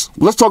gestures.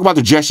 Let's talk about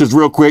the gestures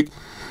real quick.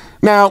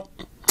 Now,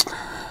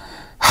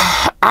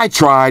 I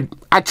tried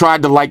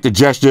to like the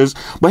gestures,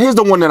 but here's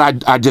the one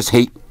that I just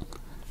hate.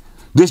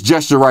 This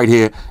gesture right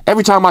here.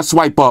 Every time I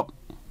swipe up,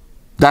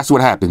 that's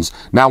what happens.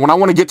 Now, when I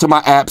want to get to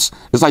my apps,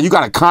 it's like you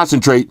got to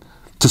concentrate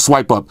to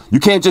swipe up. You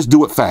can't just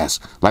do it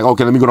fast. Like,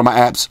 okay, let me go to my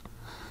apps.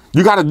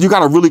 You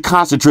gotta really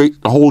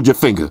concentrate to hold your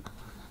finger.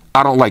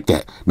 I don't like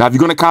that. Now, if you're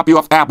gonna copy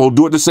off Apple,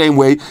 do it the same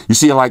way. You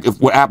see, like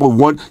if with Apple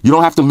One, you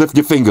don't have to lift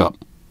your finger up.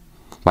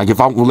 Like if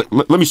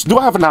let me. Do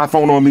I have an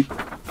iPhone on me?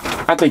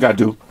 I think I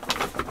do.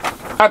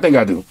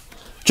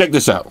 Check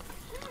this out.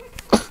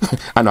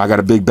 I know I got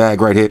a big bag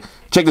right here.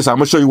 Check this out. I'm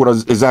gonna show you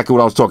exactly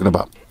what I was talking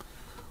about.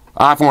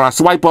 iPhone. I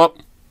swipe up.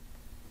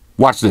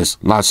 Watch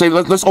this. Now, say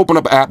let's open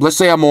up an app. Let's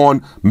say I'm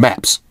on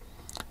Maps,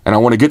 and I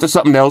want to get to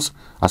something else.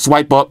 I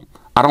swipe up.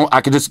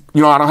 I can just,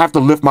 I don't have to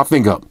lift my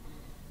finger up.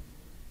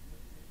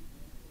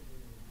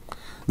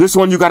 This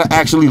one, you got to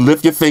actually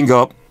lift your finger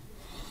up.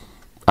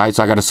 All right,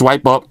 so I got to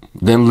swipe up,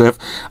 then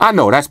lift. I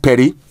know that's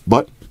petty,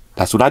 but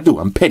that's what I do.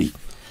 I'm petty.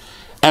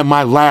 And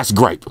my last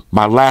gripe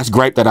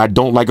that I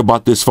don't like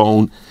about this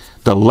phone,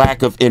 the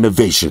lack of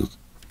innovation.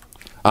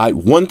 All right,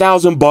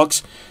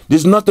 $1,000.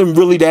 There's nothing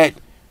really that.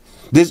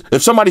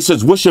 If somebody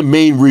says, what's your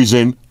main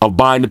reason of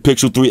buying the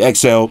Pixel 3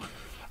 XL?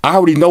 I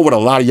already know what a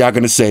lot of y'all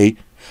going to say.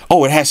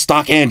 Oh, it has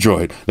stock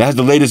Android. That has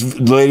the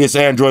latest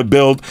Android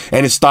build,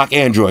 and it's stock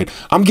Android.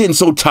 I'm getting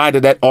so tired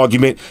of that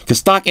argument because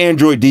stock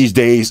Android these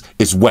days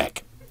is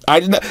whack.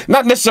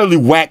 Not necessarily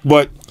whack,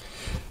 but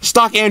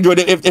stock Android.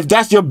 If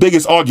that's your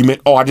biggest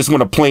argument, oh, I just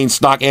want a plain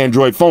stock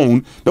Android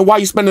phone, then why are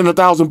you spending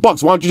 $1,000?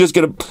 Why don't you just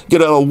get a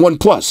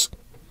OnePlus?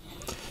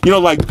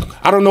 Like,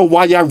 I don't know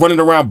why y'all running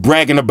around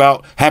bragging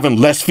about having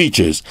less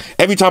features.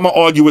 Every time I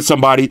argue with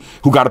somebody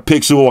who got a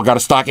Pixel or got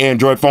a stock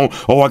Android phone,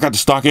 oh, I got the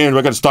stock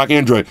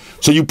Android.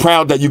 So you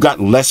proud that you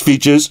got less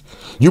features?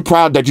 You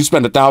proud that you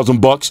spend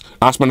 $1,000?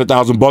 I spend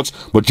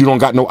 $1,000, but you don't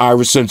got no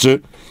iris sensor.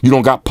 You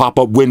don't got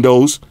pop-up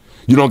windows.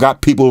 You don't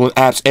got people on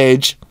Apps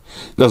Edge.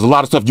 There's a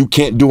lot of stuff you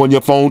can't do on your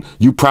phone.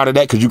 You proud of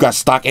that because you got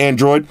stock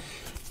Android?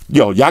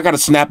 Y'all got to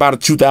snap out of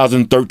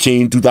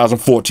 2013,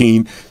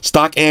 2014.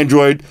 Stock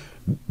Android.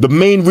 The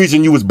main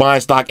reason you was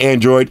buying stock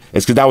Android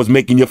is because that was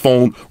making your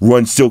phone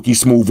run silky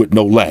smooth with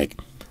no lag.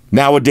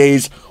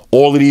 Nowadays,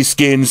 all of these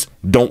skins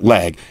don't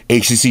lag.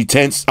 HTC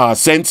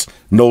Sense,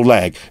 no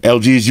lag.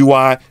 LG's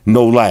UI,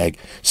 no lag.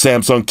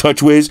 Samsung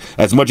TouchWiz,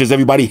 as much as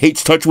everybody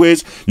hates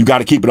TouchWiz, you got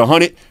to keep it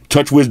 100.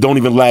 TouchWiz don't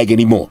even lag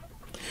anymore.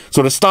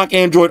 So the stock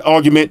Android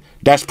argument,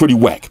 that's pretty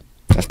whack.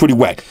 For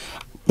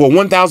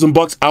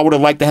 $1,000, I would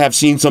have liked to have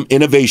seen some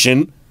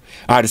innovation,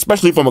 all right,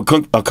 especially from a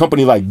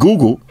company like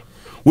Google.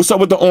 What's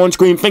up with the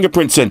on-screen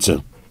fingerprint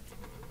sensor?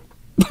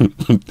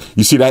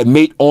 You see that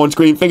Mate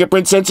on-screen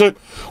fingerprint sensor?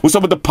 What's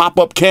up with the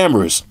pop-up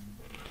cameras?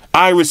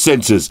 Iris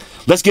sensors.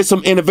 Let's get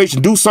some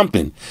innovation. Do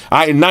something. All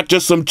right, and not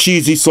just some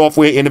cheesy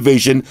software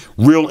innovation,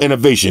 real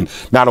innovation.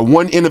 Now, the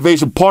one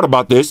innovative part,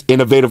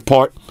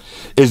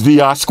 is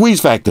the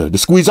squeeze factor, the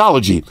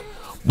squeezeology.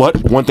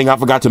 But one thing I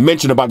forgot to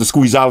mention about the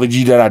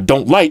squeezeology that I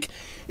don't like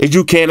is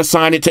you can't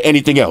assign it to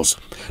anything else.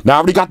 Now, I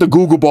already got the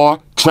Google bar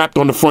trapped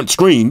on the front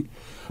screen.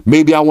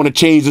 Maybe I want to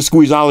change the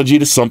squeezeology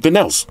to something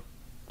else.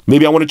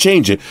 Maybe I want to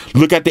change it.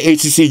 Look at the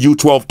HTC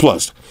U12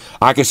 Plus.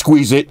 I can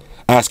squeeze it,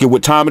 ask it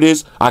what time it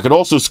is. I can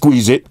also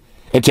squeeze it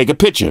and take a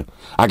picture.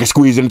 I can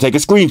squeeze it and take a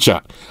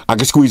screenshot. I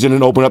can squeeze it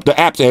and open up the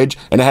Apps Edge,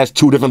 and it has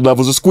 2 different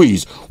levels of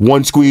squeeze.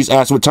 One squeeze,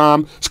 ask what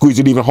time, squeeze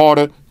it even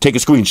harder, take a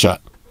screenshot.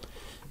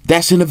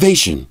 That's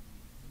innovation.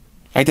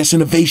 Right? That's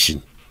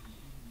innovation.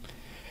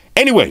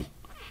 Anyway.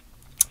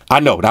 I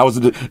know that was.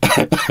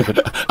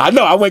 I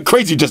know I went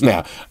crazy just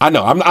now. I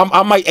know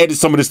I might edit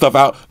some of this stuff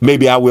out.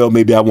 Maybe I will.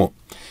 Maybe I won't.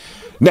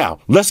 Now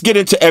let's get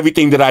into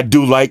everything that I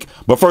do like.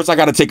 But first, I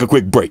got to take a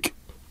quick break.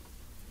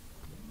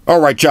 All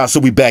right, y'all.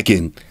 So we back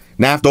in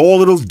now after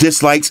all of those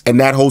dislikes and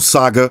that whole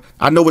saga.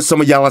 I know what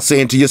some of y'all are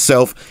saying to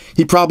yourself.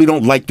 He probably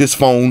don't like this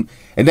phone,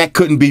 and that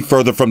couldn't be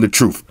further from the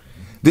truth.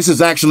 This is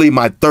actually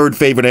my 3rd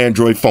favorite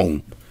Android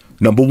phone.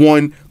 Number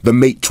 1, the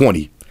Mate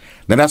 20.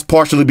 Now, that's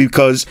partially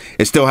because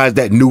it still has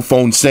that new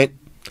phone scent.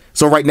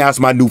 So right now, it's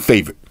my new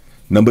favorite.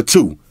 Number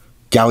 2,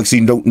 Galaxy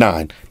Note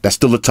 9. That's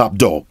still a top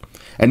dog.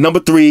 And number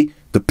 3,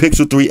 the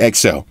Pixel 3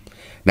 XL.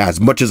 Now, as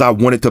much as I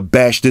wanted to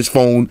bash this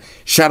phone,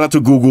 shout out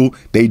to Google.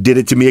 They did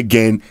it to me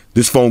again.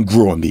 This phone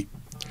grew on me.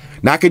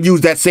 Now, I could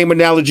use that same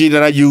analogy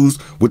that I used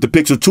with the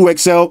Pixel 2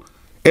 XL.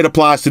 It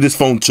applies to this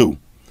phone, too.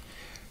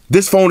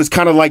 This phone is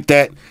kind of like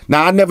that.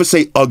 Now, I never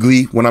say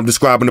ugly when I'm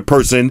describing a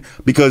person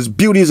because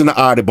beauty is in the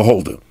eye of the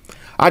beholder.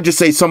 I just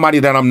say somebody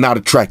that I'm not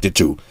attracted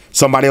to.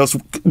 Somebody else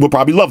will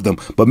probably love them,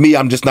 but me,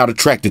 I'm just not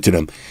attracted to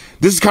them.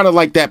 This is kind of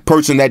like that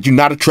person that you're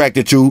not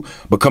attracted to,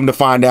 but come to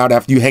find out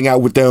after you hang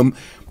out with them,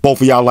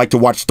 both of y'all like to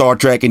watch Star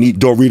Trek and eat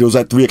Doritos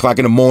at 3 o'clock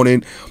in the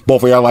morning.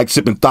 Both of y'all like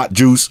sipping thought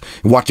juice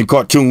and watching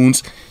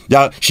cartoons.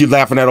 Y'all, she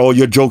laughing at all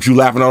your jokes, you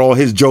laughing at all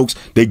his jokes.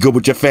 They good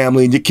with your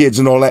family and your kids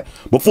and all that.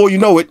 Before you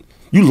know it,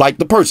 you like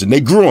the person. They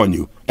grew on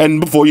you.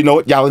 And before you know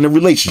it, y'all in a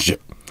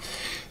relationship.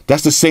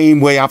 That's the same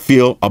way I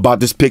feel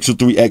about this Pixel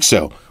 3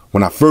 XL.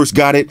 When I first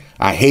got it,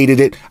 I hated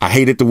it. I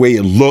hated the way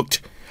it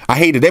looked. I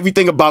hated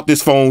everything about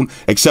this phone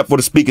except for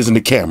the speakers and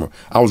the camera.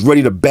 I was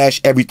ready to bash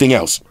everything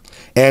else.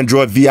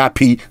 Android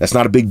VIP, that's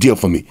not a big deal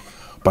for me.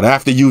 But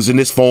after using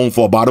this phone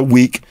for about a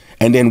week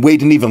and then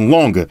waiting even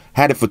longer,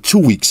 had it for 2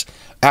 weeks.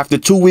 After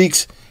 2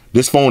 weeks,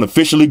 this phone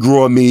officially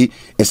grew on me.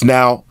 It's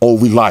now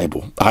old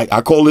reliable.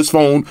 I call this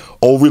phone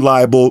old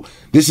reliable.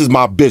 This is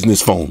my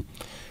business phone.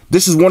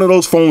 This is one of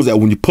those phones that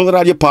when you pull it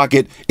out of your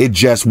pocket, it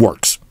just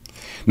works.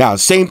 Now,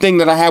 same thing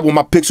that I had with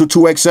my Pixel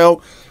 2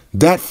 XL,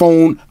 that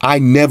phone I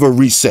never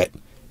reset.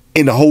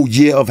 In the whole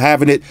year of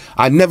having it,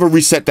 I never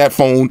reset that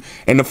phone,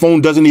 and the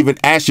phone doesn't even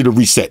ask you to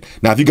reset.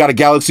 Now, if you got a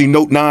Galaxy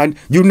Note 9,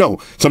 you know,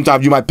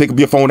 sometimes you might pick up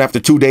your phone after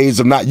 2 days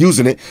of not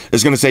using it.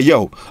 It's going to say,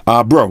 yo,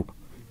 bro,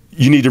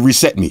 you need to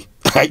reset me,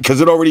 right?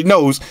 Because it already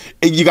knows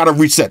you got to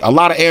reset. A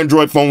lot of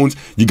Android phones,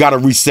 you got to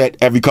reset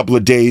every couple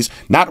of days.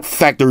 Not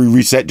factory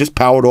reset, just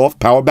power it off,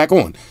 power it back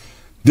on.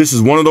 This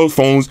is one of those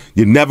phones,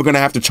 you're never going to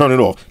have to turn it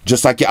off,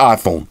 just like your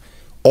iPhone.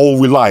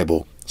 Old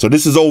reliable. So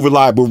this is old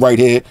reliable right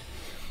here.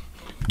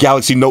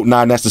 Galaxy Note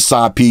 9, that's the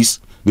side piece.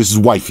 This is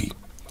wifey.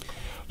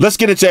 Let's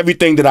get into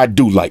everything that I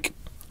do like.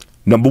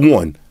 Number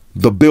one,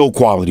 the build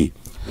quality.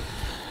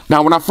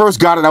 Now, when I first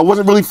got it, I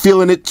wasn't really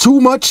feeling it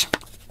too much.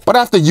 But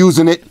after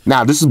using it,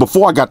 now this is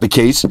before I got the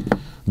case,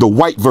 the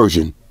white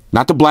version,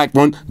 not the black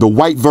one, the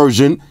white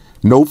version,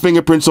 no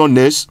fingerprints on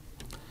this.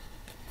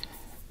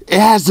 It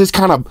has this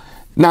kind of,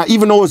 now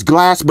even though it's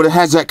glass, but it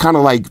has that kind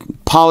of like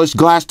polished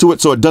glass to it,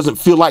 so it doesn't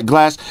feel like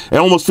glass. It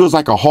almost feels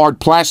like a hard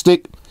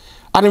plastic.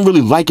 I didn't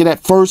really like it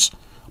at first,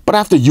 but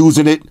after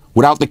using it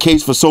without the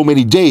case for so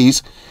many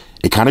days,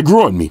 it kind of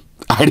grew on me.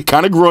 It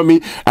kind of grew on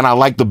me, and I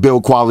like the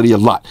build quality a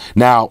lot.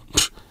 Now,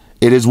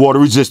 it is water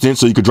resistant,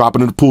 so you can drop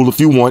it in the pool if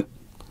you want.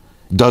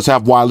 Does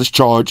have wireless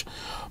charge.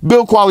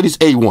 Build quality is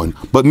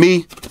A1, but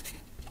me,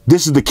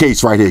 this is the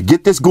case right here.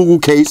 Get this Google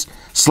case,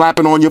 slap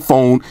it on your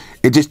phone.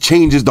 It just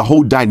changes the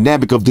whole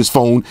dynamic of this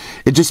phone.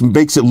 It just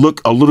makes it look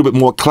a little bit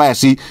more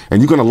classy,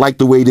 and you're gonna like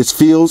the way this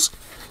feels.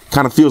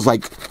 Kind of feels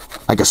like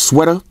a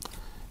sweater.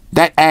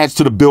 That adds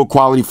to the build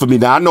quality for me.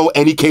 Now, I know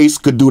any case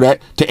could do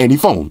that to any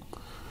phone.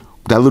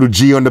 That little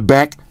G on the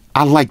back,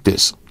 I like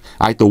this.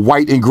 I like the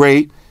white and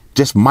gray,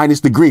 just minus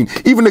the green.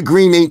 Even the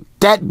green ain't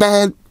that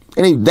bad.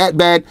 It ain't that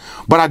bad,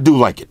 but I do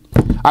like it.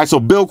 All right, so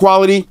build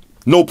quality,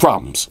 no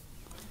problems.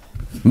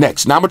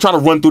 Next, now I'm gonna try to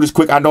run through this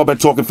quick. I know I've been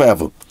talking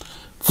forever.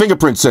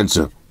 Fingerprint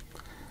sensor.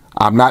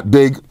 I'm not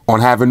big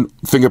on having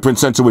fingerprint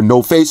sensor with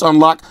no face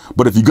unlock,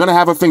 but if you're gonna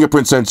have a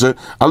fingerprint sensor,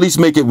 at least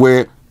make it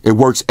where it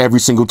works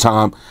every single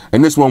time.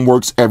 And this one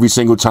works every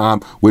single time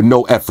with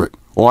no effort.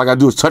 All I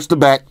gotta do is touch the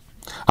back.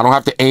 I don't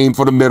have to aim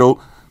for the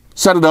middle.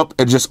 Set it up,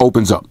 it just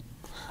opens up.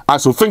 All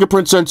right, so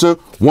fingerprint sensor,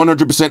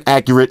 100%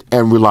 accurate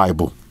and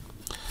reliable.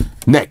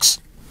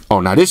 Next. Oh,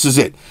 now this is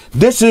it.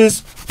 This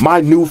is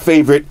my new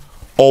favorite,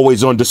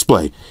 always on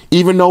display.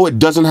 Even though it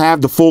doesn't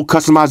have the full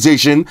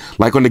customization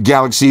like on the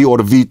Galaxy or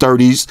the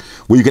V30s,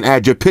 where you can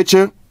add your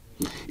picture,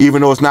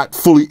 even though it's not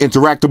fully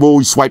interactable,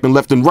 you swiping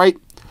left and right.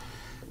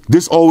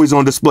 This always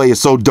on display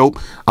is so dope.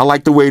 I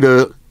like the way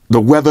the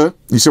weather,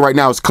 you see right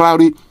now it's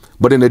cloudy,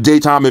 but in the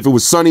daytime, if it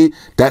was sunny,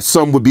 that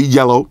sun would be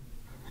yellow.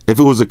 If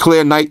it was a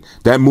clear night,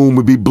 that moon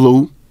would be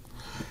blue.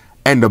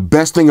 And the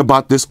best thing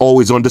about this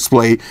always on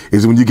display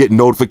is when you get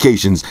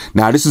notifications.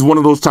 Now, this is one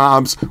of those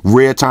times,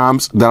 rare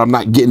times, that I'm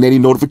not getting any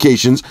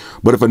notifications.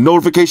 But if a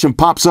notification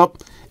pops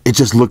up, it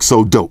just looks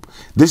so dope.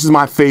 This is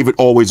my favorite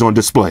always on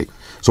display.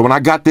 So when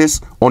I got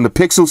this on the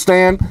Pixel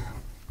stand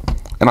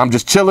and I'm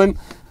just chilling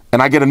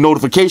and I get a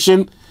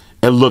notification,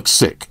 it looks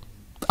sick.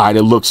 All right,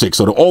 it looks sick.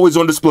 So the always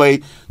on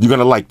display, you're going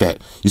to like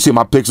that. You see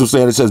my Pixel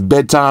stand, it says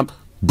bedtime.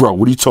 Bro,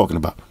 what are you talking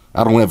about?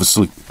 I don't ever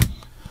sleep.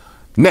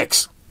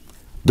 Next.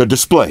 The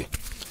display.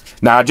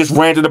 Now, I just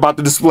ranted about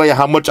the display and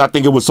how much I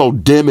think it was so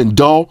dim and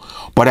dull,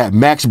 but at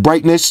max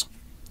brightness,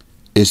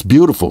 it's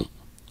beautiful.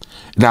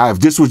 Now,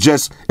 if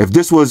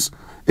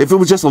it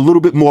was just a little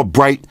bit more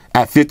bright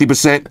at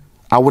 50%,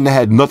 I wouldn't have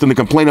had nothing to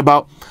complain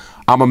about.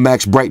 I'm a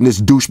max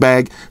brightness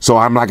douchebag, so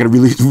I'm not going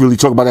to really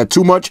talk about that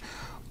too much.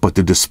 But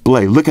the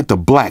display, look at the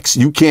blacks.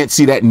 You can't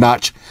see that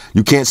notch.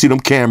 You can't see them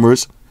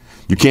cameras.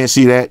 You can't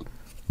see that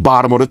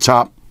bottom or the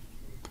top.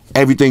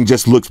 Everything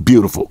just looks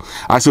beautiful.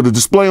 All right, so the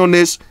display on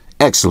this,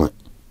 excellent.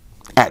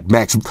 At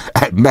max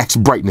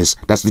brightness.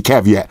 That's the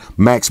caveat.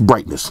 Max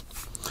brightness.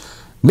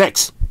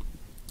 Next,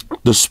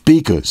 the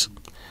speakers.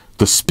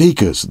 The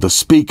speakers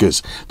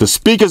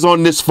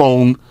on this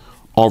phone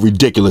are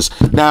ridiculous.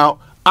 Now,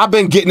 I've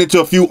been getting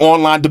into a few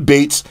online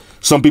debates.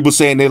 Some people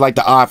saying they like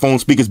the iPhone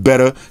speakers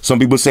better. Some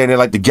people saying they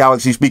like the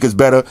Galaxy speakers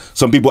better.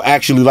 Some people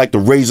actually like the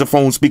Razer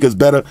phone speakers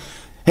better.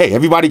 Hey,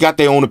 everybody got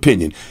their own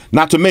opinion.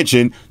 Not to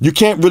mention, you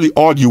can't really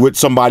argue with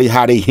somebody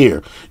how they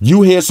hear.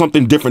 You hear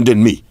something different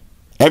than me.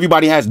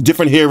 Everybody has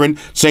different hearing,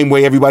 same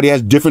way everybody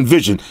has different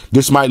vision.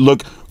 This might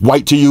look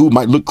white to you,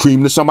 might look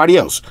cream to somebody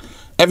else.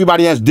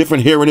 Everybody has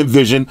different hearing and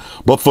vision,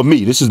 but for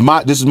me, this is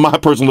my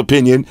personal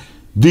opinion.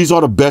 These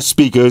are the best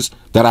speakers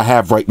that I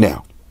have right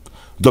now.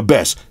 The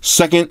best.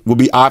 Second would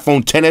be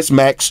iPhone XS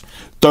Max.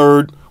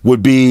 Third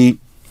would be,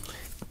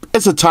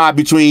 it's a tie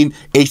between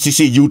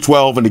HTC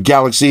U12 and the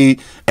Galaxy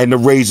and the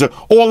Razer.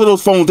 All of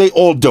those phones, they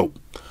all dope.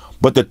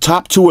 But the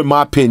top two, in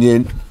my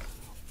opinion,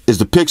 is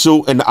the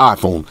Pixel and the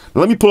iPhone.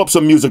 Now, let me pull up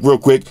some music real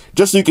quick,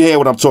 just so you can hear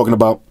what I'm talking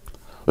about.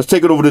 Let's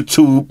take it over to the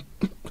tube.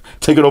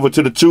 Take it over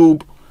to the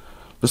tube.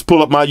 Let's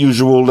pull up my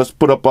usual. Let's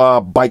put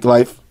up Bike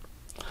Life.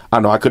 I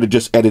know I could have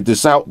just edited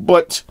this out,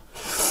 but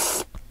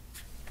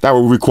that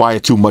would require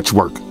too much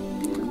work.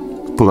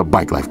 Pull up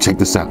Bike Life. Check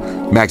this out.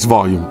 Max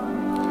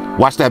volume.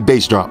 Watch that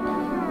bass drop.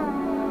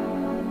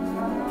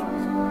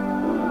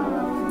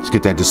 Let's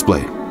get that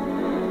display.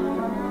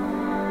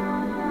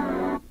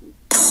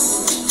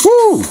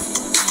 Woo!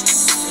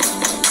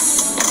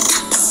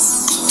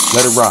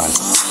 Let it ride.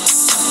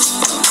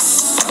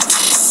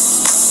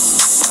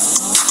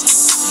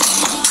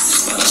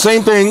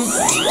 Same thing.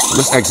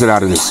 Let's exit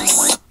out of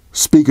this.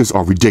 Speakers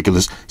are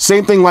ridiculous.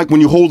 Same thing like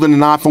when you're holding an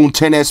iPhone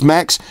XS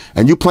Max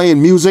and you're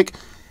playing music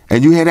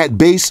and you hear that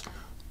bass,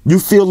 you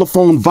feel the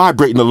phone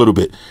vibrating a little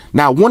bit.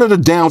 Now, one of the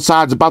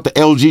downsides about the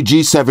LG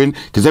G7,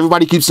 because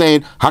everybody keeps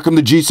saying, how come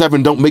the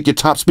G7 don't make your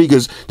top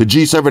speakers? The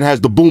G7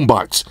 has the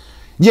boombox.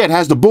 Yeah, it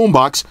has the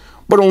boombox,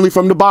 but only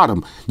from the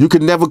bottom. You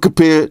can never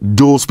compare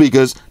dual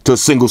speakers to a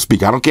single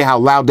speaker. I don't care how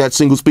loud that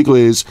single speaker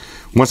is.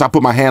 Once I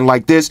put my hand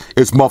like this,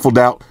 it's muffled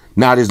out.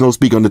 Now there's no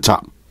speaker on the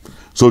top.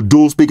 So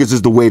dual speakers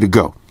is the way to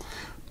go.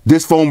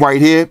 This phone right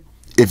here,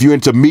 if you're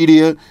into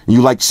media and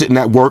you like sitting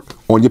at work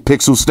on your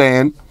Pixel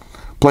stand,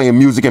 playing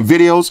music and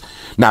videos.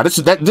 Now, this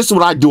is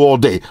what I do all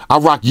day. I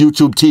rock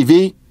YouTube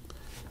TV.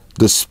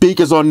 The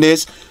speakers on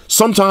this,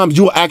 sometimes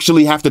you'll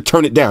actually have to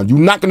turn it down. You're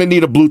not going to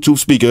need a Bluetooth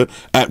speaker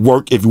at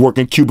work if you work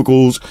in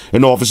cubicles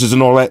and offices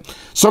and all that.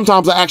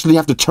 Sometimes I actually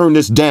have to turn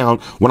this down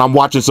when I'm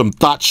watching some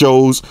thought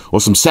shows or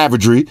some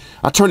savagery.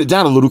 I turn it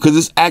down a little because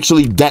it's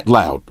actually that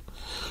loud.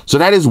 So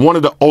that is one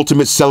of the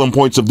ultimate selling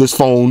points of this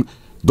phone,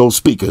 those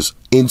speakers.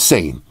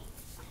 Insane.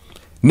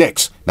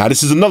 Next, now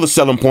this is another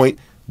selling point,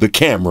 the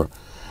camera.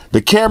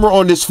 The camera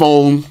on this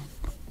phone,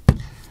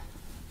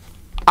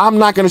 I'm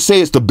not going to say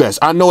it's the best.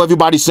 I know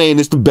everybody's saying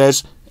it's the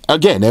best.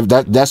 Again,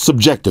 that's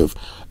subjective.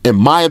 In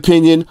my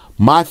opinion,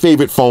 my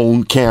favorite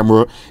phone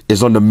camera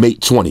is on the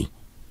Mate 20.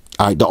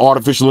 All right, the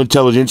artificial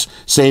intelligence,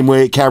 same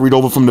way it carried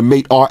over from the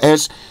Mate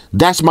RS.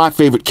 That's my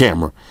favorite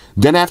camera.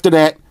 Then after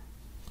that,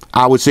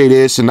 I would say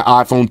this and the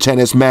iPhone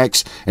XS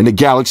Max and the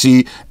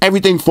Galaxy.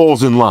 Everything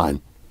falls in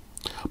line.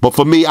 But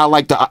for me, I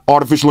like the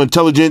artificial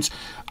intelligence.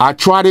 I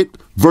tried it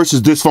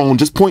versus this phone,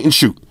 just point and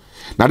shoot.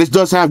 Now, this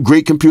does have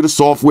great computer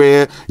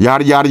software,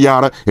 yada, yada,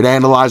 yada. It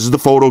analyzes the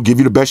photo, give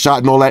you the best shot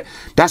and all that.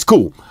 That's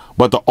cool.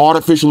 But the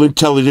artificial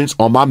intelligence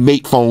on my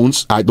Mate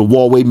phones, the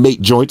Huawei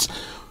Mate joints,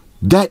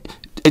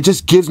 it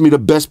just gives me the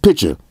best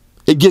picture.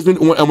 It gives me,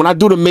 and when I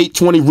do the Mate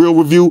 20 real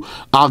review,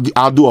 I'll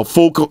do a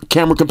full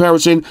camera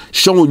comparison,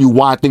 showing you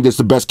why I think that's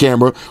the best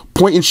camera.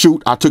 Point and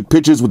shoot. I took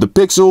pictures with the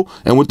Pixel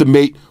and with the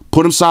Mate,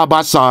 put them side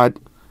by side.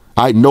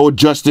 No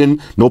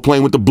adjusting, no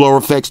playing with the blur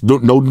effects, no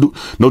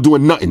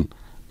doing nothing.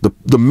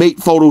 The Mate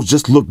photos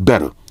just look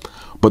better.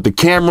 But the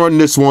camera on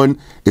this one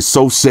is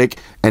so sick,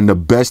 and the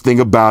best thing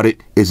about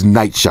it is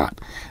night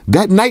shot.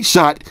 That night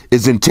shot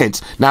is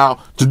intense. Now,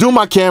 to do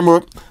my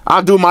camera,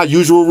 I'll do my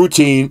usual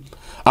routine.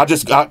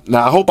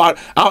 Now I hope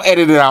I'll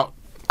edit it out.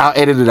 I'll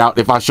edit it out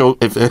if I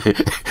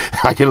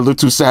I get a little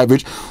too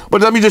savage.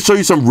 But let me just show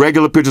you some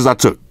regular pictures I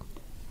took.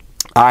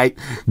 All right,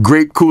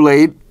 grape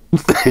Kool-Aid.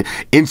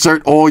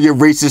 Insert all your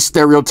racist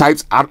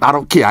stereotypes. I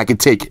don't care. I can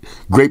take it.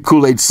 Grape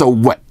Kool-Aid, so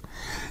what?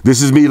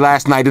 This is me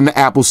last night in the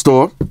Apple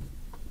store.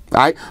 All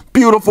right,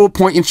 beautiful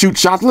point and shoot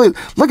shots.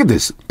 Look at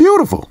this,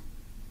 beautiful,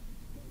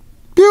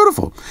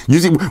 beautiful. You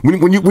see,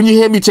 when you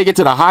hear me take it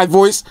to the high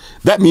voice,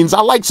 that means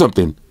I like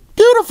something.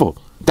 Beautiful.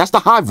 That's the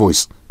high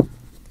voice.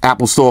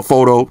 Apple store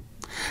photo.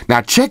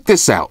 Now check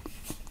this out.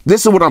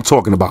 This is what I'm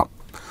talking about.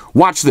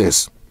 Watch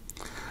this.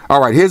 All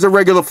right, here's a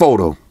regular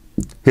photo.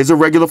 Here's a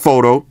regular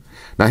photo.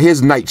 Now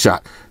here's night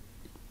shot.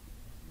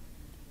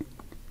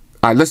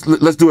 All right,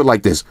 let's do it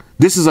like this.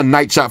 This is a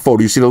night shot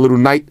photo. You see the little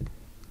night?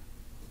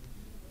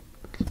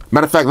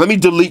 Matter of fact, let me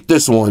delete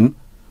this one.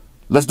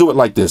 Let's do it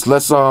like this.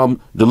 Let's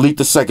delete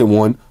the second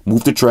one,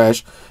 move to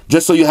trash,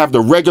 just so you have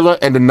the regular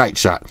and the night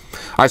shot.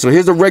 All right, so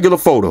here's the regular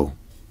photo,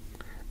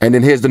 and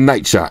then here's the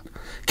night shot.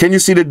 Can you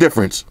see the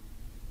difference?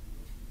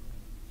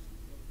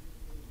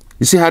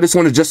 You see how this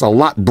one is just a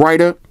lot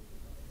brighter?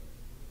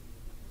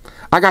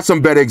 I got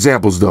some better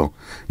examples though.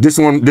 This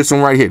one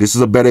right here. This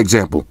is a better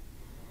example.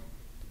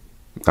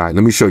 All right,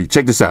 let me show you.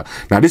 Check this out.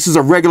 Now, this is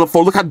a regular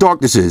photo. Look how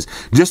dark this is.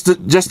 Just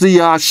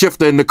the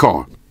shifter in the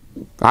car.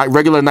 All right,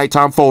 regular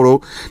nighttime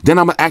photo. Then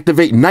I'm going to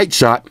activate night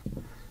shot.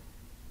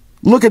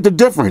 Look at the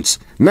difference.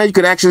 Now you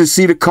can actually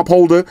see the cup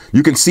holder.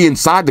 You can see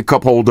inside the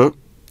cup holder.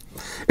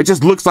 It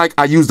just looks like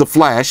I used a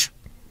flash,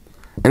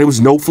 and it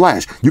was no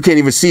flash. You can't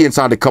even see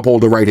inside the cup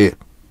holder right here.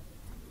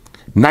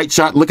 Night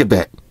shot, look at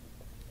that.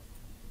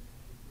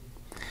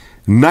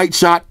 Night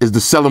shot is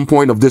the selling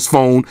point of this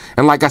phone.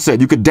 And like I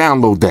said, you could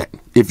download that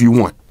if you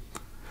want.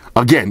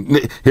 Again,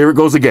 here it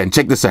goes again.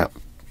 Check this out.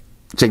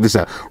 Check this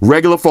out.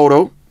 Regular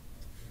photo,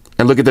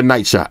 and look at the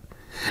night shot.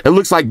 It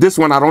looks like this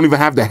one, I don't even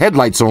have the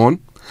headlights on.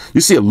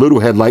 You see a little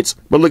headlights,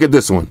 but look at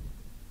this one.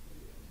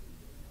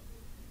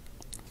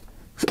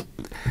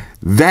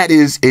 That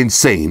is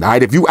insane. All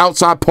right, if you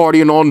outside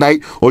partying all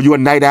night, or you a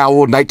night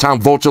owl, nighttime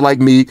vulture like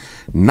me,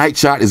 night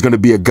shot is going to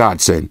be a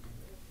godsend.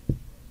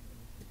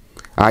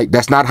 All right,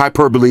 that's not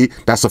hyperbole.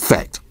 That's a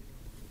fact.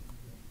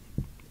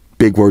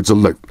 Big words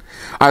alert.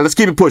 All right, let's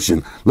keep it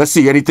pushing. Let's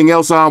see anything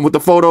else with the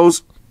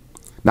photos.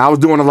 Now I was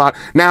doing a lot.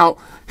 Now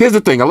here's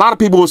the thing. A lot of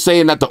people were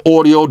saying that the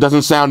audio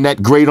doesn't sound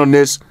that great on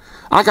this.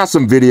 I got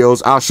some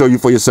videos. I'll show you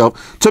for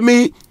yourself. To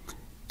me,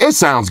 it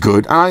sounds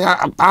good.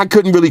 I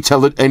couldn't really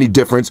tell it any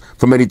difference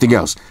from anything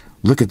else.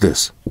 Look at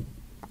this.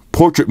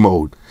 Portrait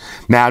mode.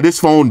 Now, this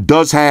phone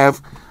does have,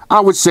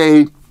 I would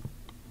say,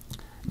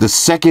 the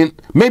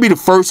second, maybe the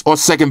first or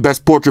second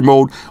best portrait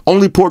mode.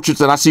 Only portraits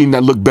that I've seen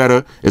that look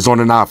better is on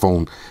an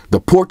iPhone.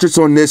 The portraits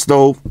on this,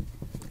 though,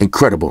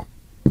 incredible.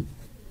 All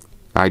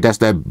right, that's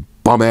that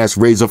bum-ass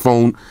Razor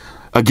phone.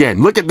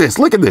 Again, look at this.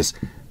 Look at this.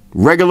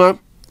 Regular.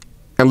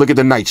 And look at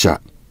the night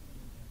shot.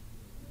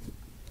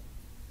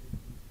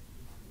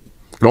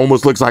 It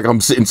almost looks like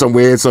I'm sitting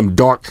somewhere in some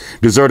dark,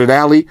 deserted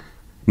alley.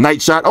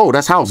 Night shot. Oh,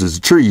 that's houses,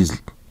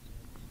 trees.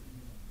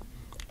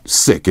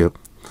 Sick, yeah. All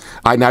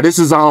right, now this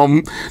is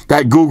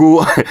that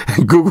Google.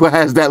 Google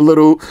has that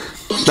little.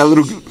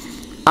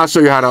 I'll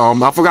show you how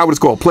to I forgot what it's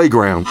called.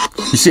 Playground.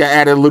 You see, I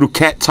added a little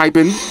cat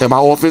typing in my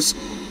office.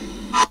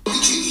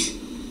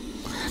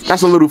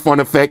 That's a little fun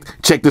effect.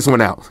 Check this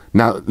one out.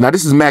 Now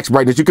this is max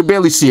brightness. You can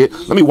barely see it.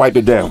 Let me wipe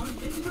it down.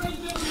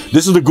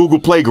 This is the Google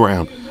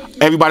Playground.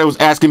 Everybody was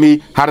asking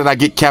me, how did I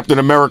get Captain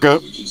America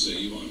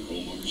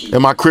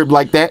in my crib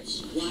like that?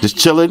 Just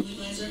chilling.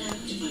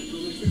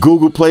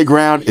 Google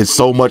Playground is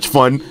so much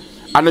fun.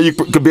 I know you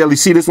can barely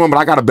see this one, but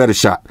I got a better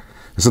shot.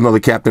 It's another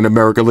Captain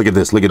America. Look at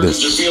this. Look at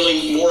this. They're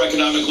feeling more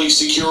economically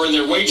secure and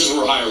their wages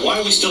were higher. Why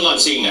are we still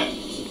not seeing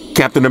that?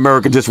 Captain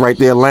America just right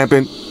there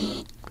lamping.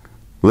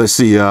 Let's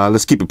see.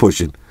 Let's keep it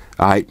pushing.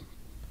 All right.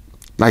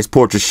 Nice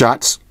portrait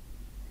shots.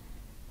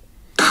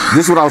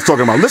 This is what I was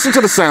talking about. Listen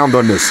to the sound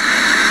on this.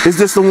 Is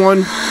this the one?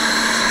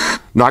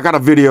 No, I got a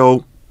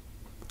video.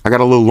 I got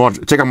a little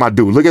launch. Check out my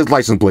dude. Look at his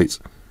license plates.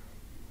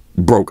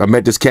 Broke. I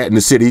met this cat in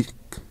the city.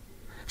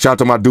 Shout out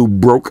to my dude,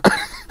 Broke.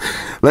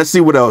 Let's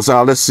see what else.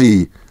 Let's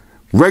see.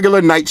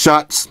 Regular night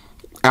shots.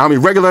 I mean,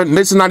 regular.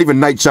 This is not even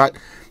night shot.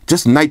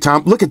 Just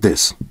nighttime. Look at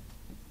this.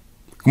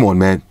 Come on,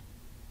 man.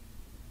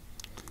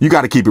 You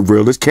got to keep it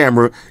real. This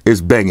camera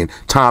is banging.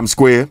 Times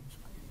Square.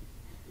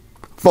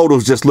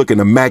 Photos just looking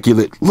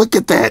immaculate. Look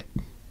at that.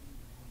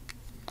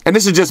 And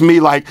this is just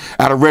me, like,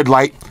 at a red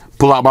light,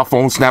 pull out my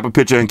phone, snap a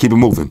picture, and keep it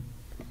moving.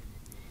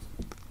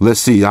 Let's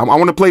see. I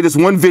want to play this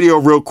one video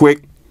real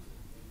quick,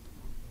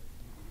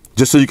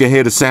 just so you can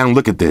hear the sound.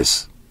 Look at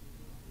this.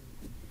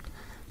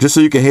 Just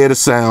so you can hear the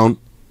sound.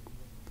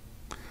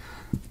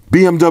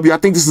 BMW, I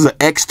think this is an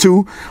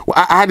X2. Well,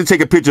 I had to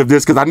take a picture of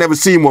this because I've never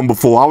seen one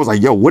before. I was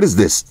like, yo, what is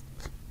this?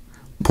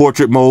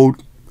 Portrait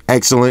mode.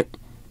 Excellent.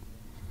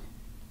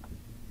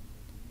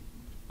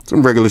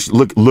 Some regular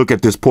look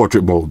at this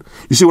portrait mode.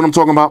 You see what I'm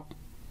talking about?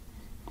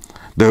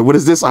 What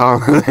is this?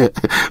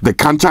 The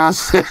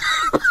canchas.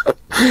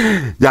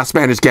 Y'all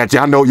Spanish cats,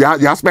 y'all know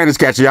y'all Spanish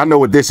cats, y'all know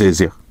what this is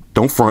here.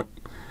 Don't front.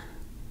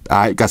 All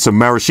right, got some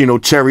maraschino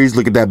cherries.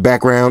 Look at that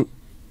background.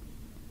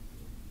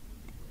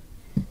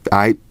 All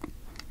right,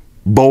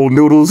 bowl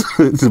noodles.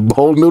 It's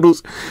bowl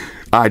noodles.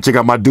 All right, check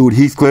out my dude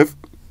Heathcliff.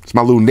 It's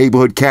my little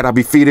neighborhood cat I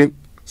be feeding.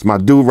 It's my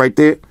dude right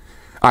there.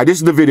 All right, this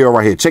is the video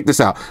right here. Check this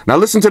out. Now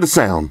listen to the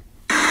sound.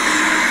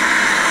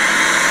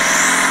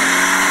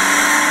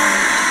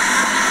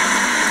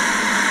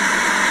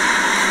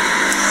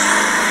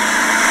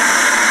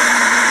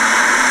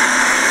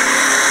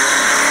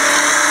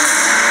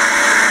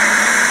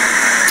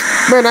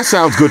 Man, that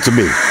sounds good to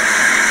me.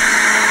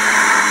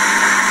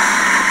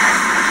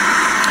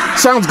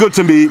 Sounds good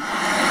to me.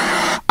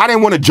 I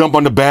didn't want to jump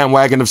on the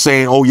bandwagon of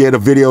saying, oh yeah,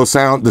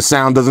 the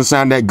sound doesn't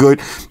sound that good.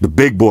 The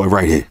big boy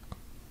right here.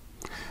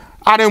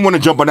 I didn't want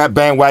to jump on that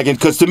bandwagon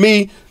because to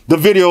me, the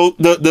video,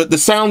 the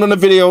sound on the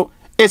video,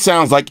 it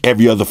sounds like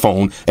every other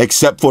phone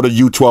except for the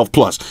U12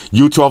 Plus.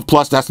 U12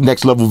 Plus, that's the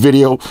next level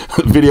video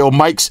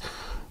mics.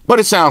 But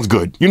it sounds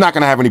good. You're not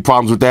going to have any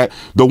problems with that.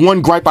 The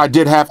one gripe I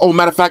did have, oh,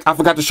 matter of fact, I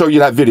forgot to show you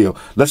that video.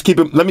 Let's keep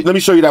it. Let me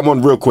show you that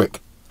one real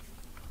quick.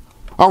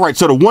 All right,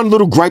 so the one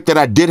little gripe that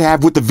I did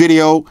have with the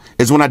video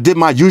is when I did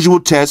my usual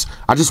test,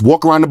 I just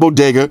walk around the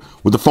bodega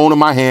with the phone in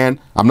my hand.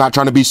 I'm not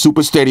trying to be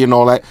super steady and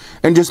all that,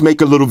 and just make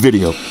a little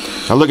video.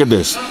 Now look at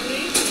this.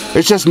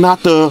 It's just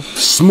not the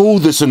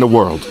smoothest in the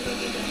world.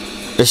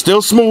 It's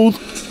still smooth,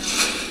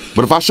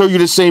 but if I show you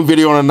the same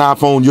video on an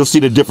iPhone, you'll see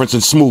the difference in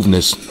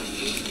smoothness.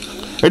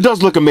 It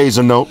does look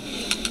amazing though.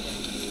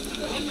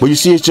 But you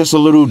see it's just a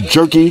little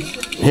jerky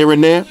here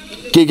and there,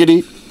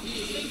 giggity.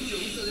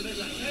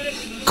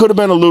 Could have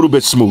been a little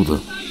bit smoother.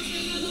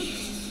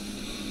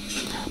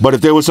 But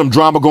if there was some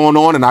drama going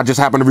on and I just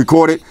happened to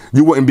record it,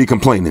 you wouldn't be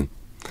complaining.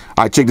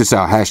 All right, check this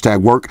out.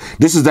 Hashtag work.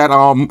 This is that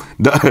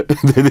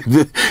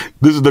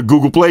this is the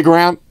Google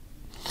Playground.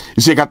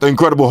 You see I got the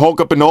Incredible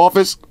Hulk up in the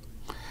office.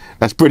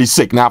 That's pretty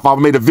sick. Now, if I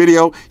made a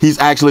video, he's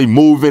actually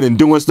moving and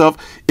doing stuff.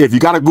 If you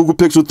got a Google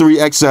Pixel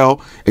 3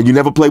 XL and you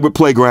never played with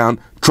Playground,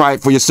 try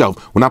it for yourself.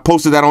 When I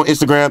posted that on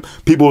Instagram,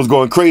 people was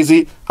going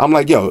crazy. I'm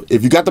like, yo,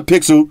 if you got the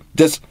Pixel,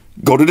 just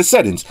go to the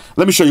settings.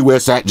 Let me show you where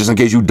it's at, just in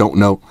case you don't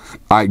know.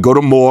 All right, go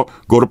to more,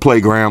 go to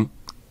Playground,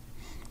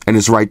 and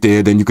it's right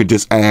there. Then you could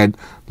just add,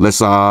 we'll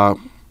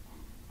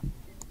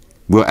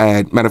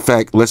add, matter of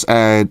fact, let's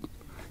add,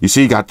 you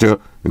see, you got your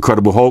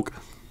Incredible Hulk.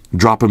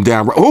 Drop him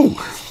down. Oh,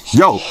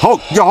 yo,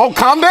 Hulk,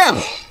 calm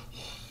down.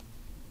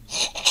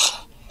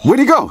 Where'd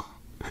he go?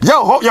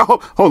 Yo,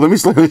 Hulk, let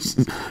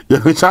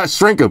me try to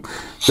shrink him.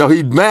 Yo,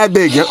 he's mad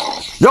big. Yo,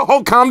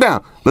 Hulk, calm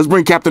down. Let's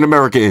bring Captain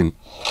America in.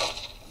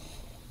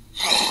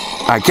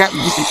 All right,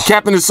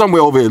 Captain is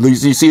somewhere over here. You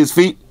see his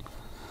feet?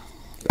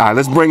 All right,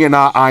 let's bring in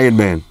Iron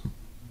Man.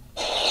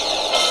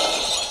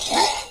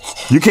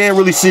 You can't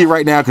really see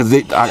right now because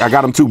I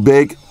got him too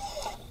big.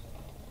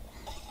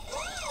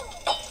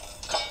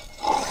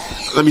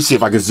 Let me see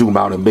if I can zoom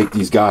out and make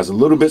these guys a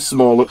little bit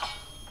smaller.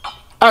 All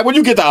right, well,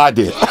 you get the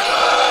idea.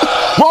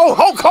 Whoa,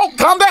 Hulk,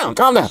 calm down.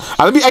 All right,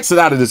 let me exit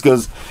out of this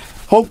because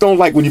Hulk don't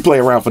like when you play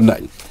around for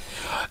nothing.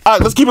 All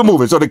right, let's keep it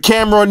moving. So the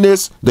camera on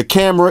this, the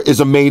camera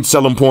is a main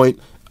selling point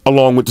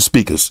along with the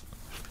speakers.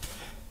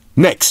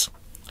 Next,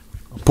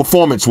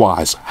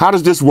 performance-wise. How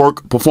does this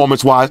work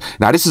performance-wise?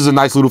 Now, this is a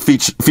nice little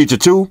feature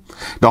too.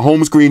 The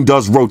home screen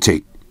does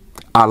rotate.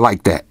 I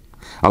like that.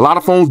 A lot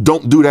of phones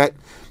don't do that.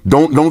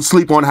 Don't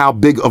sleep on how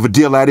big of a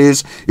deal that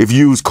is. If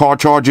you use car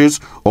chargers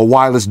or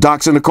wireless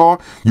docks in the car,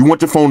 you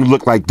want your phone to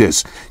look like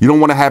this. You don't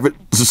want to have it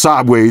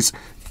sideways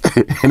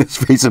and it's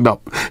facing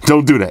up.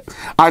 Don't do that.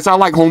 All right, so I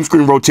like home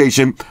screen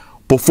rotation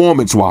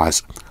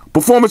performance-wise.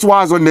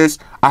 Performance-wise on this,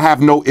 I have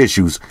no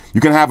issues.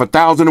 You can have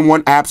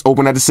 1,001 apps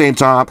open at the same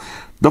time.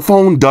 The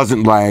phone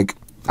doesn't lag.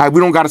 All right, we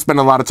don't got to spend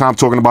a lot of time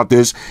talking about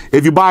this.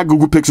 If you buy a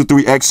Google Pixel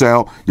 3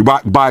 XL, you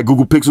buy a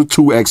Google Pixel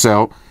 2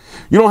 XL,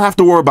 you don't have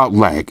to worry about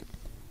lag.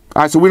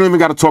 All right, so we don't even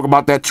got to talk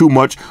about that too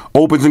much.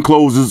 Opens and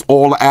closes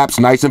all the apps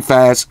nice and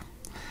fast.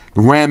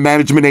 The RAM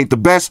management ain't the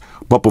best,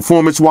 but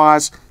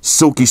performance-wise,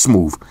 silky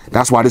smooth.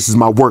 That's why this is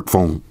my work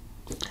phone.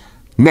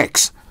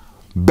 Next,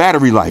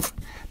 battery life.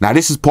 Now,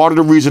 this is part of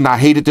the reason I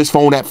hated this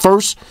phone at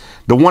first.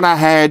 The one I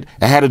had,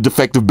 it had a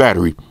defective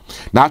battery.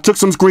 Now, I took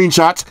some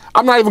screenshots.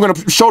 I'm not even going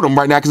to show them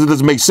right now because it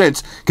doesn't make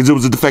sense because it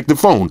was a defective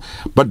phone.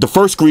 But the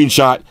first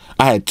screenshot,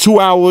 I had 2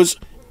 hours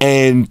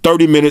and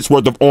 30 minutes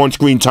worth of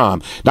on-screen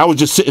time. That was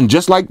just sitting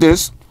just like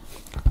this,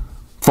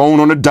 phone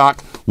on the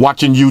dock,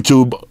 watching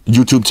YouTube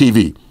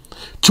TV.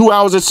 2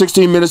 hours and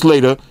 16 minutes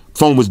later,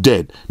 phone was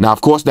dead. Now,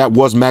 of course, that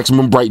was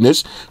maximum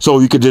brightness, so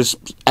you could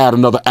just add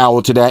another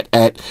hour to that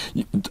at,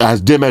 as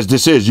dim as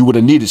this is, you would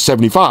have needed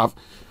 75.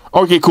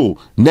 Okay, cool.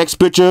 Next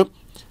picture,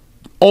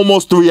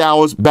 almost 3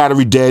 hours,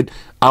 battery dead.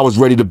 I was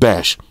ready to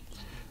bash.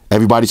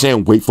 Everybody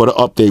saying, wait for the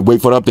update,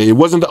 wait for the update. It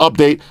wasn't the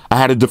update. I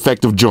had a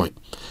defective joint.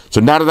 So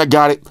now that I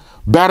got it,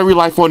 battery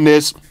life on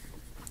this,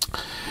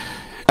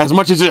 as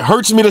much as it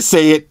hurts me to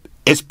say it,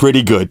 it's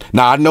pretty good.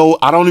 Now,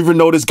 I don't even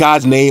know this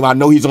guy's name. I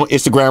know he's on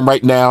Instagram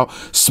right now,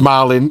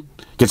 smiling,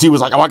 because he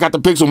was like, oh, I got the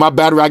Pixel, my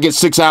battery, I get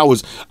 6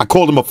 hours. I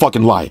called him a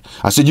fucking liar.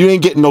 I said, you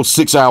ain't getting no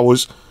 6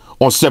 hours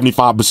on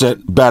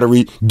 75%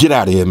 battery. Get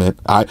out of here, man.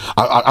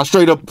 I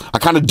straight up, I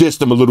kind of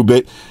dissed him a little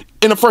bit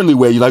in a friendly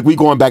way. Like, we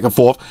going back and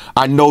forth.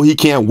 I know he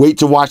can't wait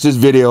to watch this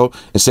video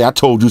and say, I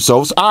told you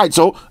so. So, all right,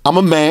 so I'm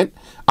a man.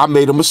 I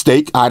made a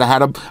mistake. All right,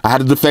 I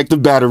had a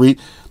defective battery.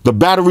 The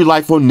battery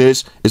life on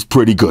this is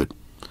pretty good.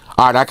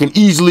 All right, I can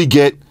easily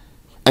get,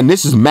 and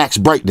this is max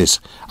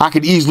brightness, I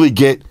can easily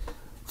get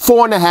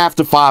 4.5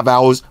 to 5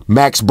 hours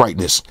max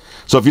brightness.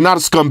 So if you're not a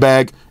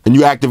scumbag and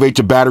you activate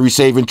your battery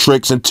saving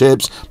tricks and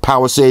tips,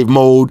 power save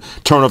mode,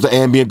 turn off the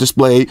ambient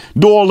display,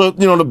 do all the,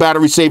 the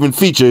battery saving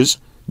features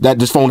that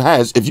this phone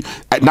has, if you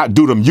not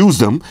do them, use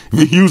them.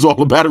 If you use all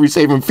the battery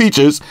saving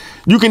features,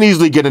 you can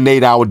easily get an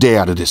 8-hour day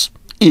out of this.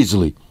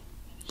 Easily.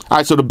 All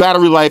right, so the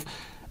battery life,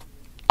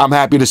 I'm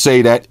happy to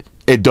say that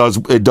it does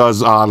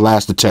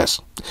last the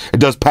test. It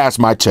does pass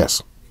my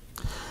test.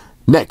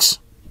 Next,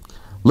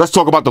 let's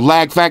talk about the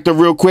lag factor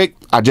real quick.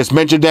 I just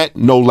mentioned that,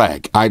 no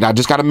lag. I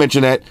just got to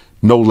mention that,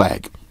 no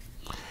lag.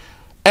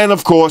 And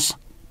of course,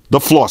 the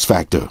floss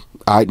factor.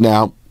 All right,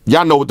 now,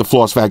 Y'all know what the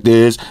floss factor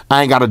is.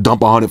 I ain't got to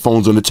dump 100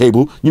 phones on the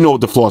table. You know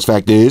what the floss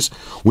factor is.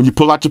 When you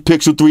pull out your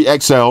Pixel 3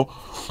 XL,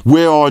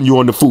 where are you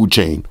on the food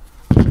chain?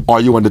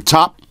 Are you on the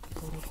top,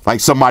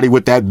 like somebody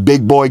with that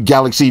big boy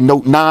Galaxy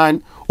Note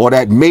 9 or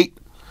that Mate?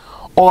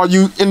 Or are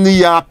you in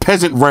the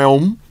peasant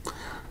realm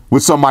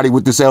with somebody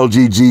with this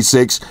LG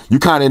G6? You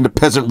kind of in the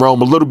peasant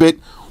realm a little bit.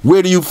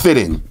 Where do you fit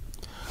in?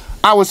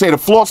 I would say the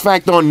floss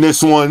factor on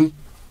this one,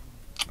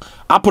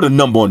 I put a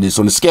number on this.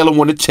 On the scale of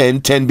 1 to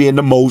 10, 10 being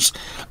the most,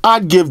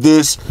 I'd give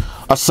this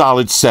a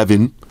solid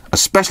 7,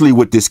 especially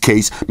with this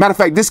case. Matter of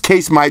fact, this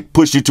case might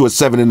push you to a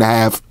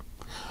 7.5,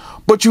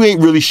 but you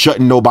ain't really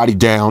shutting nobody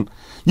down.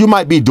 You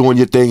might be doing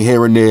your thing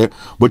here and there,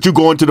 but you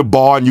go into the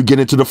bar and you get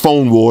into the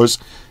phone wars.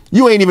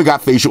 You ain't even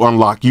got facial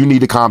unlock. You need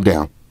to calm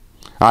down.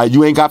 All right,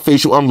 you ain't got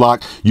facial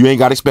unlock. You ain't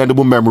got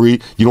expandable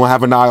memory. You don't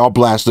have an IR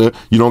blaster.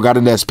 You don't got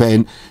an S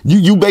Pen.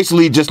 You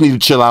basically just need to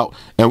chill out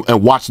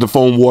and watch the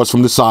phone wars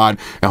from the side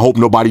and hope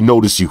nobody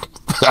notice you.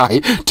 All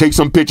right, take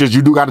some pictures.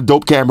 You do got a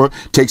dope camera.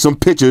 Take some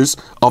pictures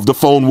of the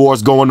phone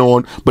wars going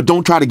on, but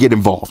don't try to get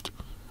involved.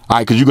 All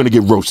right, because you're gonna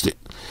get roasted.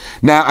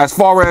 Now, as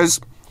far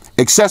as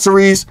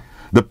accessories,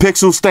 the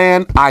Pixel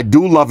stand, I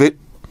do love it.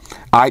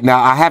 All right, now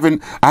I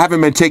haven't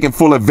been taking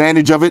full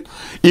advantage of it,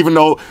 even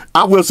though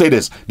I will say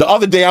this. The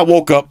other day I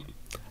woke up,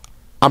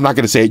 I'm not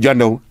gonna say it, y'all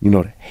know,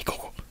 hey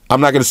Coco. I'm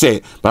not gonna say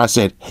it, but I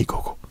said, hey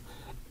Coco.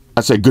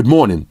 I said, good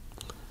morning.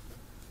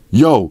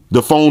 Yo,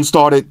 the phone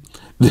started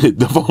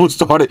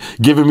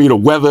giving me the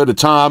weather, the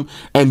time,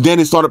 and then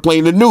it started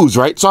playing the news,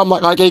 right? So I'm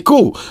like, hey,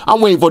 cool. I'm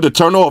waiting for it to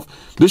turn off.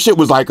 This shit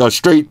was like a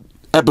straight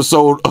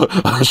episode,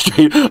 a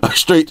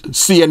straight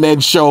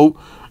CNN show.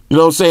 You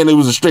know what I'm saying? It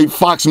was a straight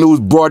Fox News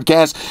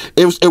broadcast.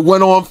 It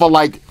went on for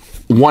like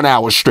 1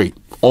 hour straight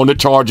on the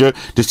charger,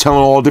 just telling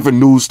all different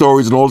news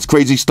stories and all this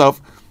crazy stuff.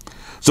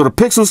 So the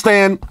Pixel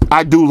stand,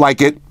 I do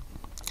like it.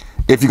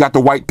 If you got the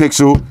white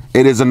Pixel,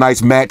 it is a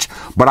nice match.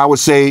 But I would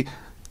say,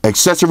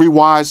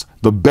 accessory-wise,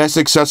 the best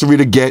accessory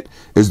to get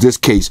is this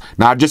case.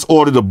 Now, I just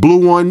ordered the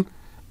blue one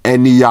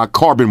and the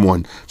carbon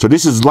one. So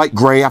this is light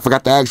gray. I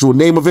forgot the actual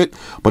name of it,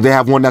 but they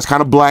have one that's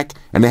kind of black,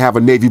 and they have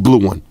a navy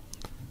blue one.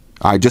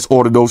 I just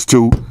ordered those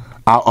two.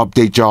 I'll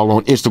update y'all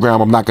on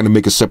Instagram. I'm not going to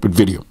make a separate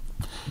video.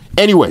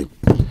 Anyway,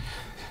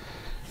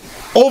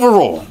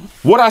 overall,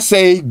 what I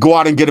say, go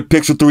out and get a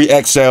Pixel 3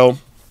 XL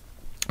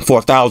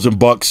for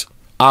 $1,000.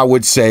 I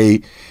would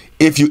say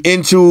if you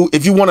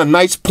want a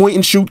nice point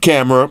and shoot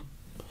camera,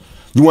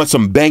 you want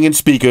some banging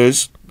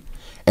speakers,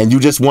 and you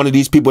just one of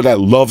these people that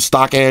love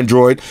stock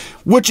Android,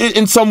 which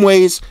in some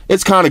ways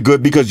it's kind of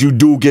good because you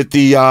do get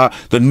the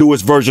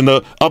newest version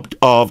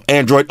of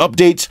Android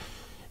updates.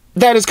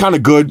 That is kind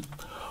of good.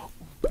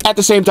 At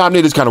the same time,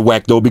 it is kind of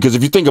whack, though, because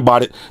if you think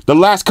about it, the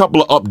last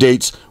couple of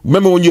updates,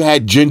 remember when you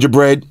had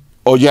Gingerbread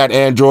or you had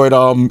Android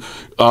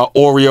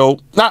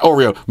Oreo? Not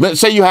Oreo.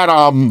 Say you had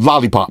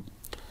Lollipop.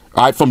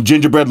 All right, from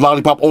Gingerbread,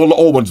 Lollipop, all the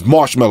old ones,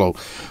 Marshmallow.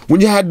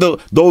 When you had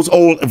those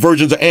old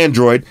versions of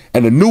Android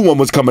and the new one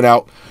was coming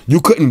out,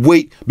 you couldn't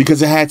wait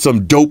because it had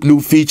some dope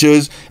new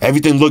features.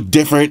 Everything looked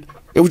different.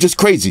 It was just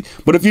crazy.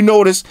 But if you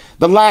notice,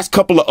 the last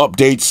couple of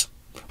updates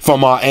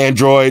from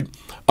Android,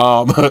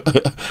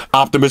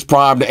 Optimus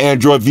Prime, the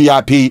Android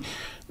VIP,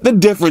 the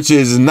difference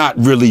is not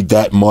really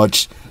that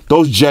much.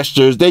 Those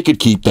gestures, they could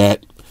keep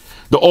that.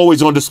 The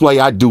always on display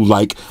I do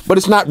like, but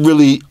it's not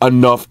really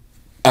enough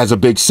as a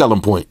big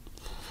selling point.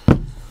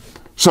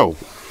 So,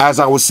 as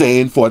I was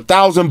saying, for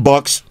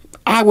 $1,000,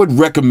 I would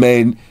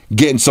recommend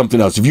getting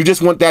something else. If you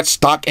just want that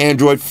stock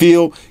Android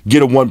feel,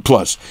 get a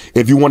OnePlus.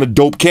 If you want a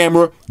dope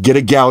camera, get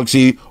a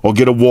Galaxy or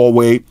get a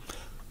Huawei.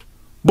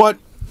 But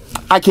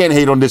I can't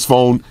hate on this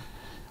phone.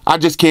 I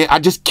just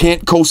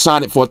can't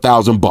co-sign it for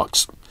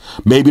 $1,000.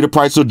 Maybe the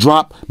price will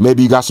drop.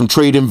 Maybe you got some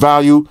trade-in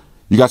value.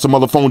 You got some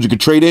other phones you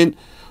could trade in.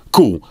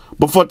 Cool.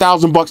 But for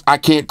 $1,000, I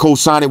can't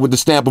co-sign it with the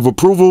stamp of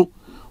approval.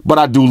 But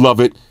I do love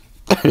it.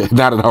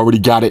 Now that I already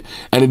got it.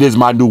 And it is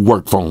my new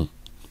work phone.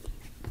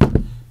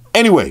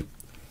 Anyway,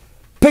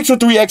 Pixel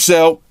 3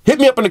 XL. Hit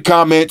me up in the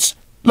comments.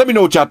 Let me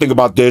know what y'all think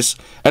about this.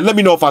 And let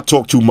me know if I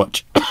talk too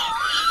much.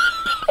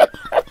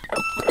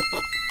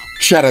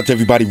 Shout out to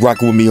everybody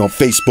rocking with me on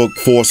Facebook,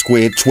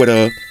 Foursquare,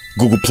 Twitter,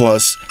 Google+.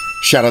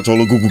 Shout out to all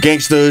the Google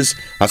gangsters.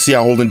 I see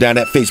y'all holding down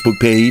that Facebook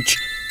page.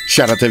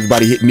 Shout out to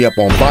everybody hitting me up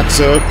on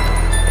Voxer.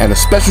 And a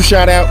special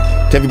shout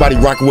out to everybody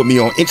rocking with me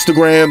on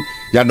Instagram.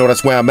 Y'all know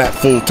that's where I'm at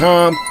full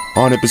time,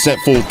 100%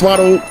 full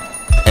throttle.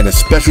 And a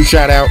special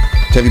shout out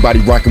to everybody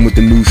rocking with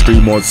the new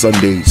stream on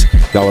Sundays.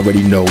 Y'all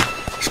already know,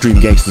 Stream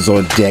Gangsters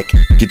on deck.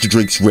 Get your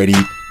drinks ready.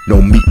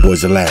 No meat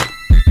boys allowed.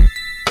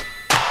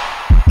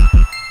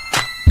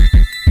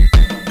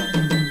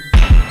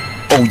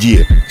 Oh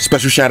yeah,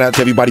 special shout out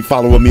to everybody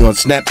following me on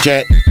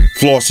Snapchat,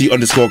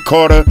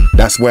 Flossy_Carter,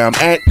 that's where I'm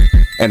at.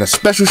 And a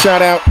special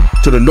shout out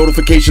to the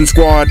notification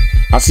squad.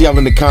 I see y'all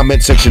in the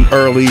comment section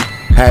early.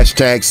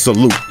 Hashtag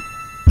salute.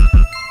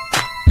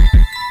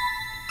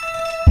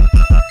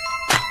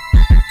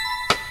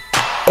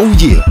 Oh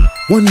yeah,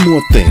 one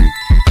more thing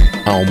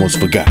I almost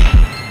forgot.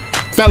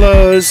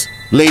 Fellas,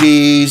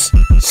 ladies,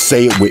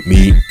 say it with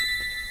me.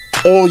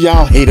 all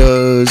y'all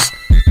haters,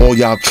 all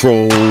y'all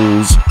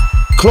trolls,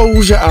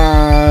 close your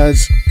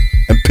eyes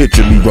and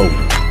picture me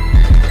rolling.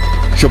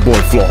 It's your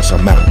boy Floss,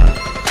 I'm out.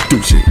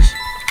 Deuces.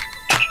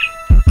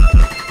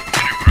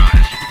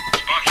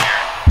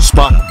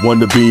 Spock, one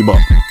to beam up.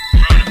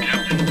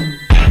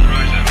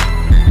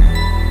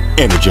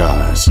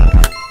 Energize.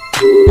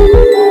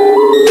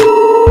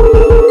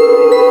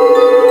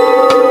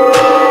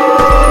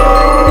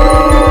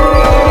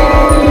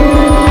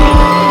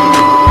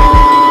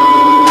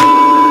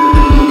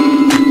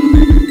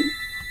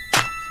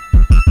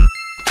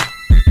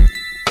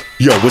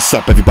 Yo, what's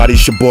up everybody?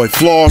 It's your boy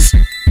Floss,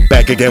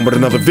 back again with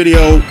another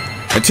video.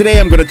 And today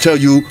I'm gonna tell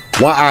you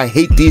why I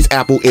hate these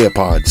Apple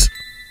AirPods.